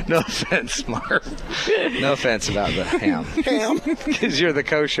 No offense, Marv. No offense about the ham. Ham? Because you're the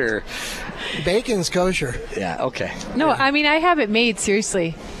kosher. Bacon's kosher. Yeah, okay. No, I mean, I have it made,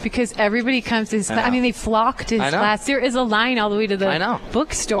 seriously, because everybody comes to his class. I mean, they flock to his class. There is a line all the way to the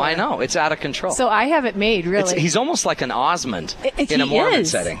bookstore. I know. It's out of control. So I have it made, really. He's almost like an Osmond in a Mormon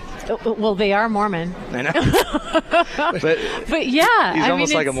setting. Well, they are Mormon. I know. but yeah. He's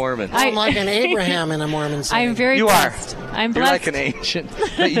almost like a Mormon. I'm like an Abraham in a Mormon setting. I'm very blessed. I'm You're blessed. like an ancient.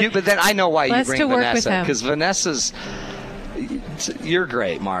 But then I know why you bring Vanessa. Because Vanessa's... You're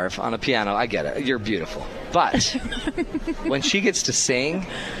great, Marv, on a piano. I get it. You're beautiful. But when she gets to sing,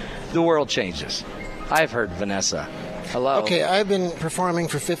 the world changes. I've heard Vanessa. Hello. Okay, I've been performing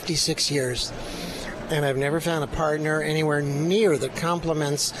for 56 years, and I've never found a partner anywhere near that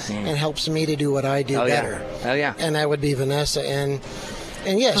complements and helps me to do what I do better. Oh, yeah. And that would be Vanessa.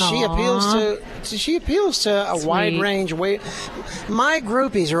 And yes, she appeals to a wide range. My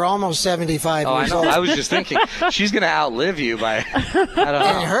groupies are almost 75 years old. I was just thinking, she's going to outlive you by, I don't know.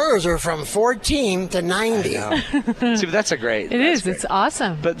 And hers are from 14 to 90. See, but that's a great. It is. Great. It's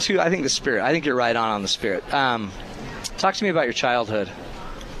awesome. But, too, I think the spirit. I think you're right on the spirit. Talk to me about your childhood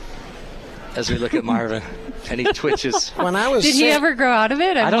as we look at Marvin. And he twitches. Did he ever grow out of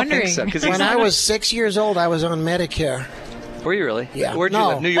it? I'm wondering. I don't think so. When I was 6 years old, I was on Medicare. Were you really? Yeah. Where'd you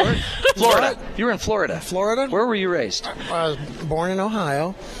live? New York? Florida. You were in Florida. Florida? Where were you raised? I was born in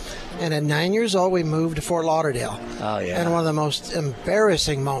Ohio, and at 9 years old, we moved to Fort Lauderdale. Oh, yeah. And one of the most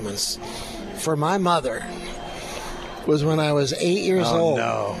embarrassing moments for my mother was when I was 8 years old.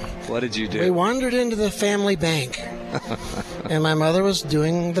 Oh, no. What did you do? We wandered into the family bank, and my mother was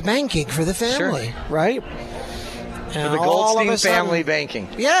doing the banking for the family, right? And for the Goldstein family banking.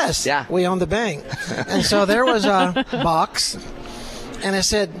 Yes. Yeah. We owned the bank. And so there was a box, and it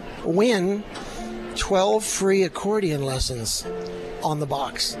said, win 12 free accordion lessons on the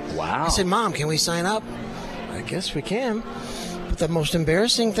box. Wow. I said, Mom, can we sign up? I guess we can. But the most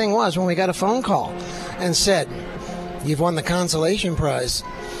embarrassing thing was when we got a phone call and said, you've won the consolation prize.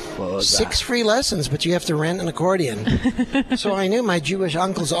 What was 6 that? free lessons, but you have to rent an accordion. So I knew my Jewish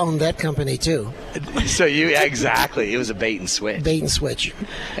uncles owned that company too. So exactly. It was a bait and switch. Bait and switch.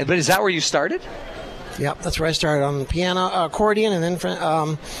 But is that where you started? Yep, that's where I started on piano, accordion, and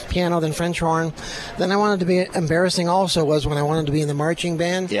then piano, then French horn. Then I wanted to be embarrassing. Also, was when I wanted to be in the marching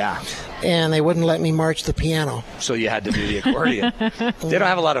band. Yeah. And they wouldn't let me march the piano. So you had to do the accordion. They don't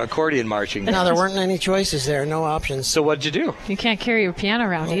have a lot of accordion marching bands. No, there weren't any choices there. No options. So what'd you do? You can't carry your piano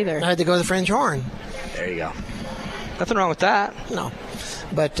around either. I had to go to the French horn. There you go. Nothing wrong with that. No,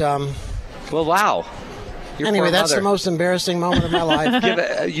 but well, wow. Anyway, that's the most embarrassing moment of my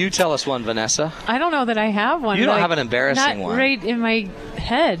life. You tell us one, Vanessa. I don't know that I have one. You don't have an embarrassing not one. Right in my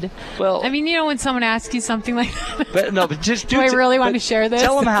head. Well, I mean, when someone asks you something like that. But just do I really want to share this?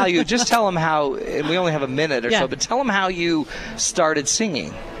 Tell them how and we only have a minute or so, but tell them how you started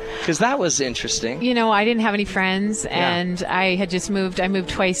singing. Because that was interesting. I didn't have any friends, and I had just moved. I moved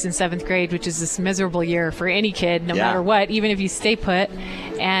twice in 7th grade, which is this miserable year for any kid, no matter what, even if you stay put.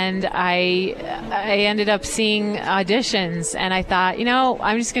 And I ended up seeing auditions, and I thought,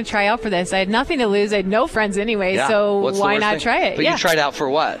 I'm just going to try out for this. I had nothing to lose. I had no friends anyway, so why not try it? But you tried out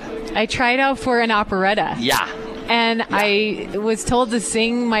for what? I tried out for an operetta. Yeah. And I was told to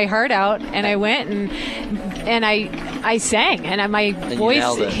sing my heart out, and I went and I I sang, and my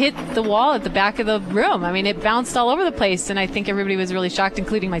voice hit the wall at the back of the room. I mean, it bounced all over the place, and I think everybody was really shocked,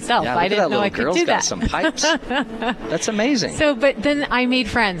 including myself. Yeah, I didn't know I could do that. Got some pipes. That's amazing. So, but then I made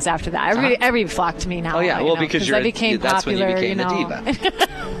friends after that. Everybody flocked to me now. Oh yeah, well, because I became that's popular. When you became the diva.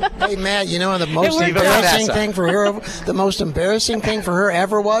 Hey Matt, the most embarrassing thing for her,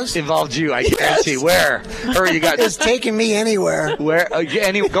 ever was involved you. I guarantee. Where? Or you got is taking me anywhere. Where?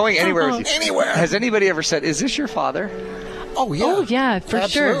 Going anywhere with you. Anywhere. Has anybody ever said, "Is this your father?" Oh yeah. Oh yeah, for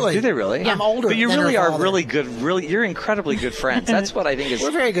Absolutely. sure. Do they really? Yeah. I'm older. But you than really her are father. really good. You're incredibly good friends. That's what I think is.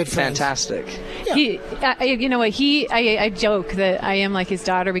 We're very good friends. Fantastic. Yeah. I joke that I am like his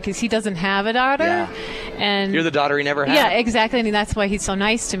daughter because he doesn't have a daughter. Yeah. And you're the daughter he never had. Yeah, exactly. And that's why he's so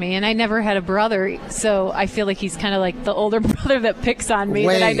nice to me. And I never had a brother, so I feel like he's kind of like the older brother that picks on me.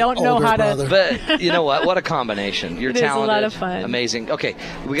 That I don't know how to. But you know what? What a combination. You're talented. It is a lot of fun. Amazing. Okay,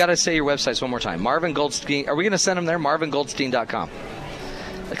 we got to say your websites one more time. Marvin Goldstein. Are we going to send them there? MarvinGoldstein.com.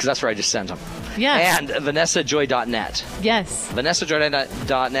 Because that's where I just sent them. Yeah. And VanessaJoy.net. Yes.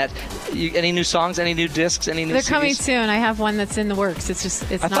 VanessaJoy.net. Any new songs? Any new discs? Any new They're CDs? coming soon. I have one that's in the works. It's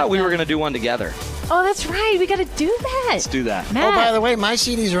I thought we were going to do one together. Oh, that's right. We got to do that. Let's do that. Matt. Oh, by the way, my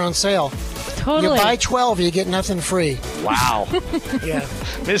CDs are on sale. Totally. You buy 12, you get nothing free. Wow. Yeah.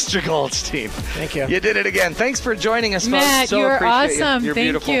 Mr. Goldstein. Thank you. You did it again. Thanks for joining us, Matt, folks. So you're appreciate awesome. You. You're Thank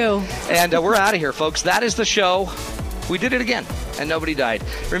beautiful. you. And we're out of here, folks. That is the show. We did it again, and nobody died.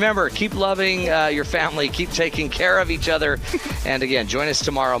 Remember, keep loving your family, keep taking care of each other, and again, join us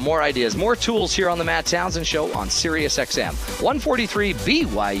tomorrow. More ideas, more tools here on the Matt Townsend Show on Sirius XM 143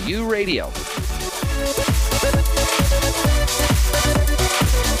 BYU Radio.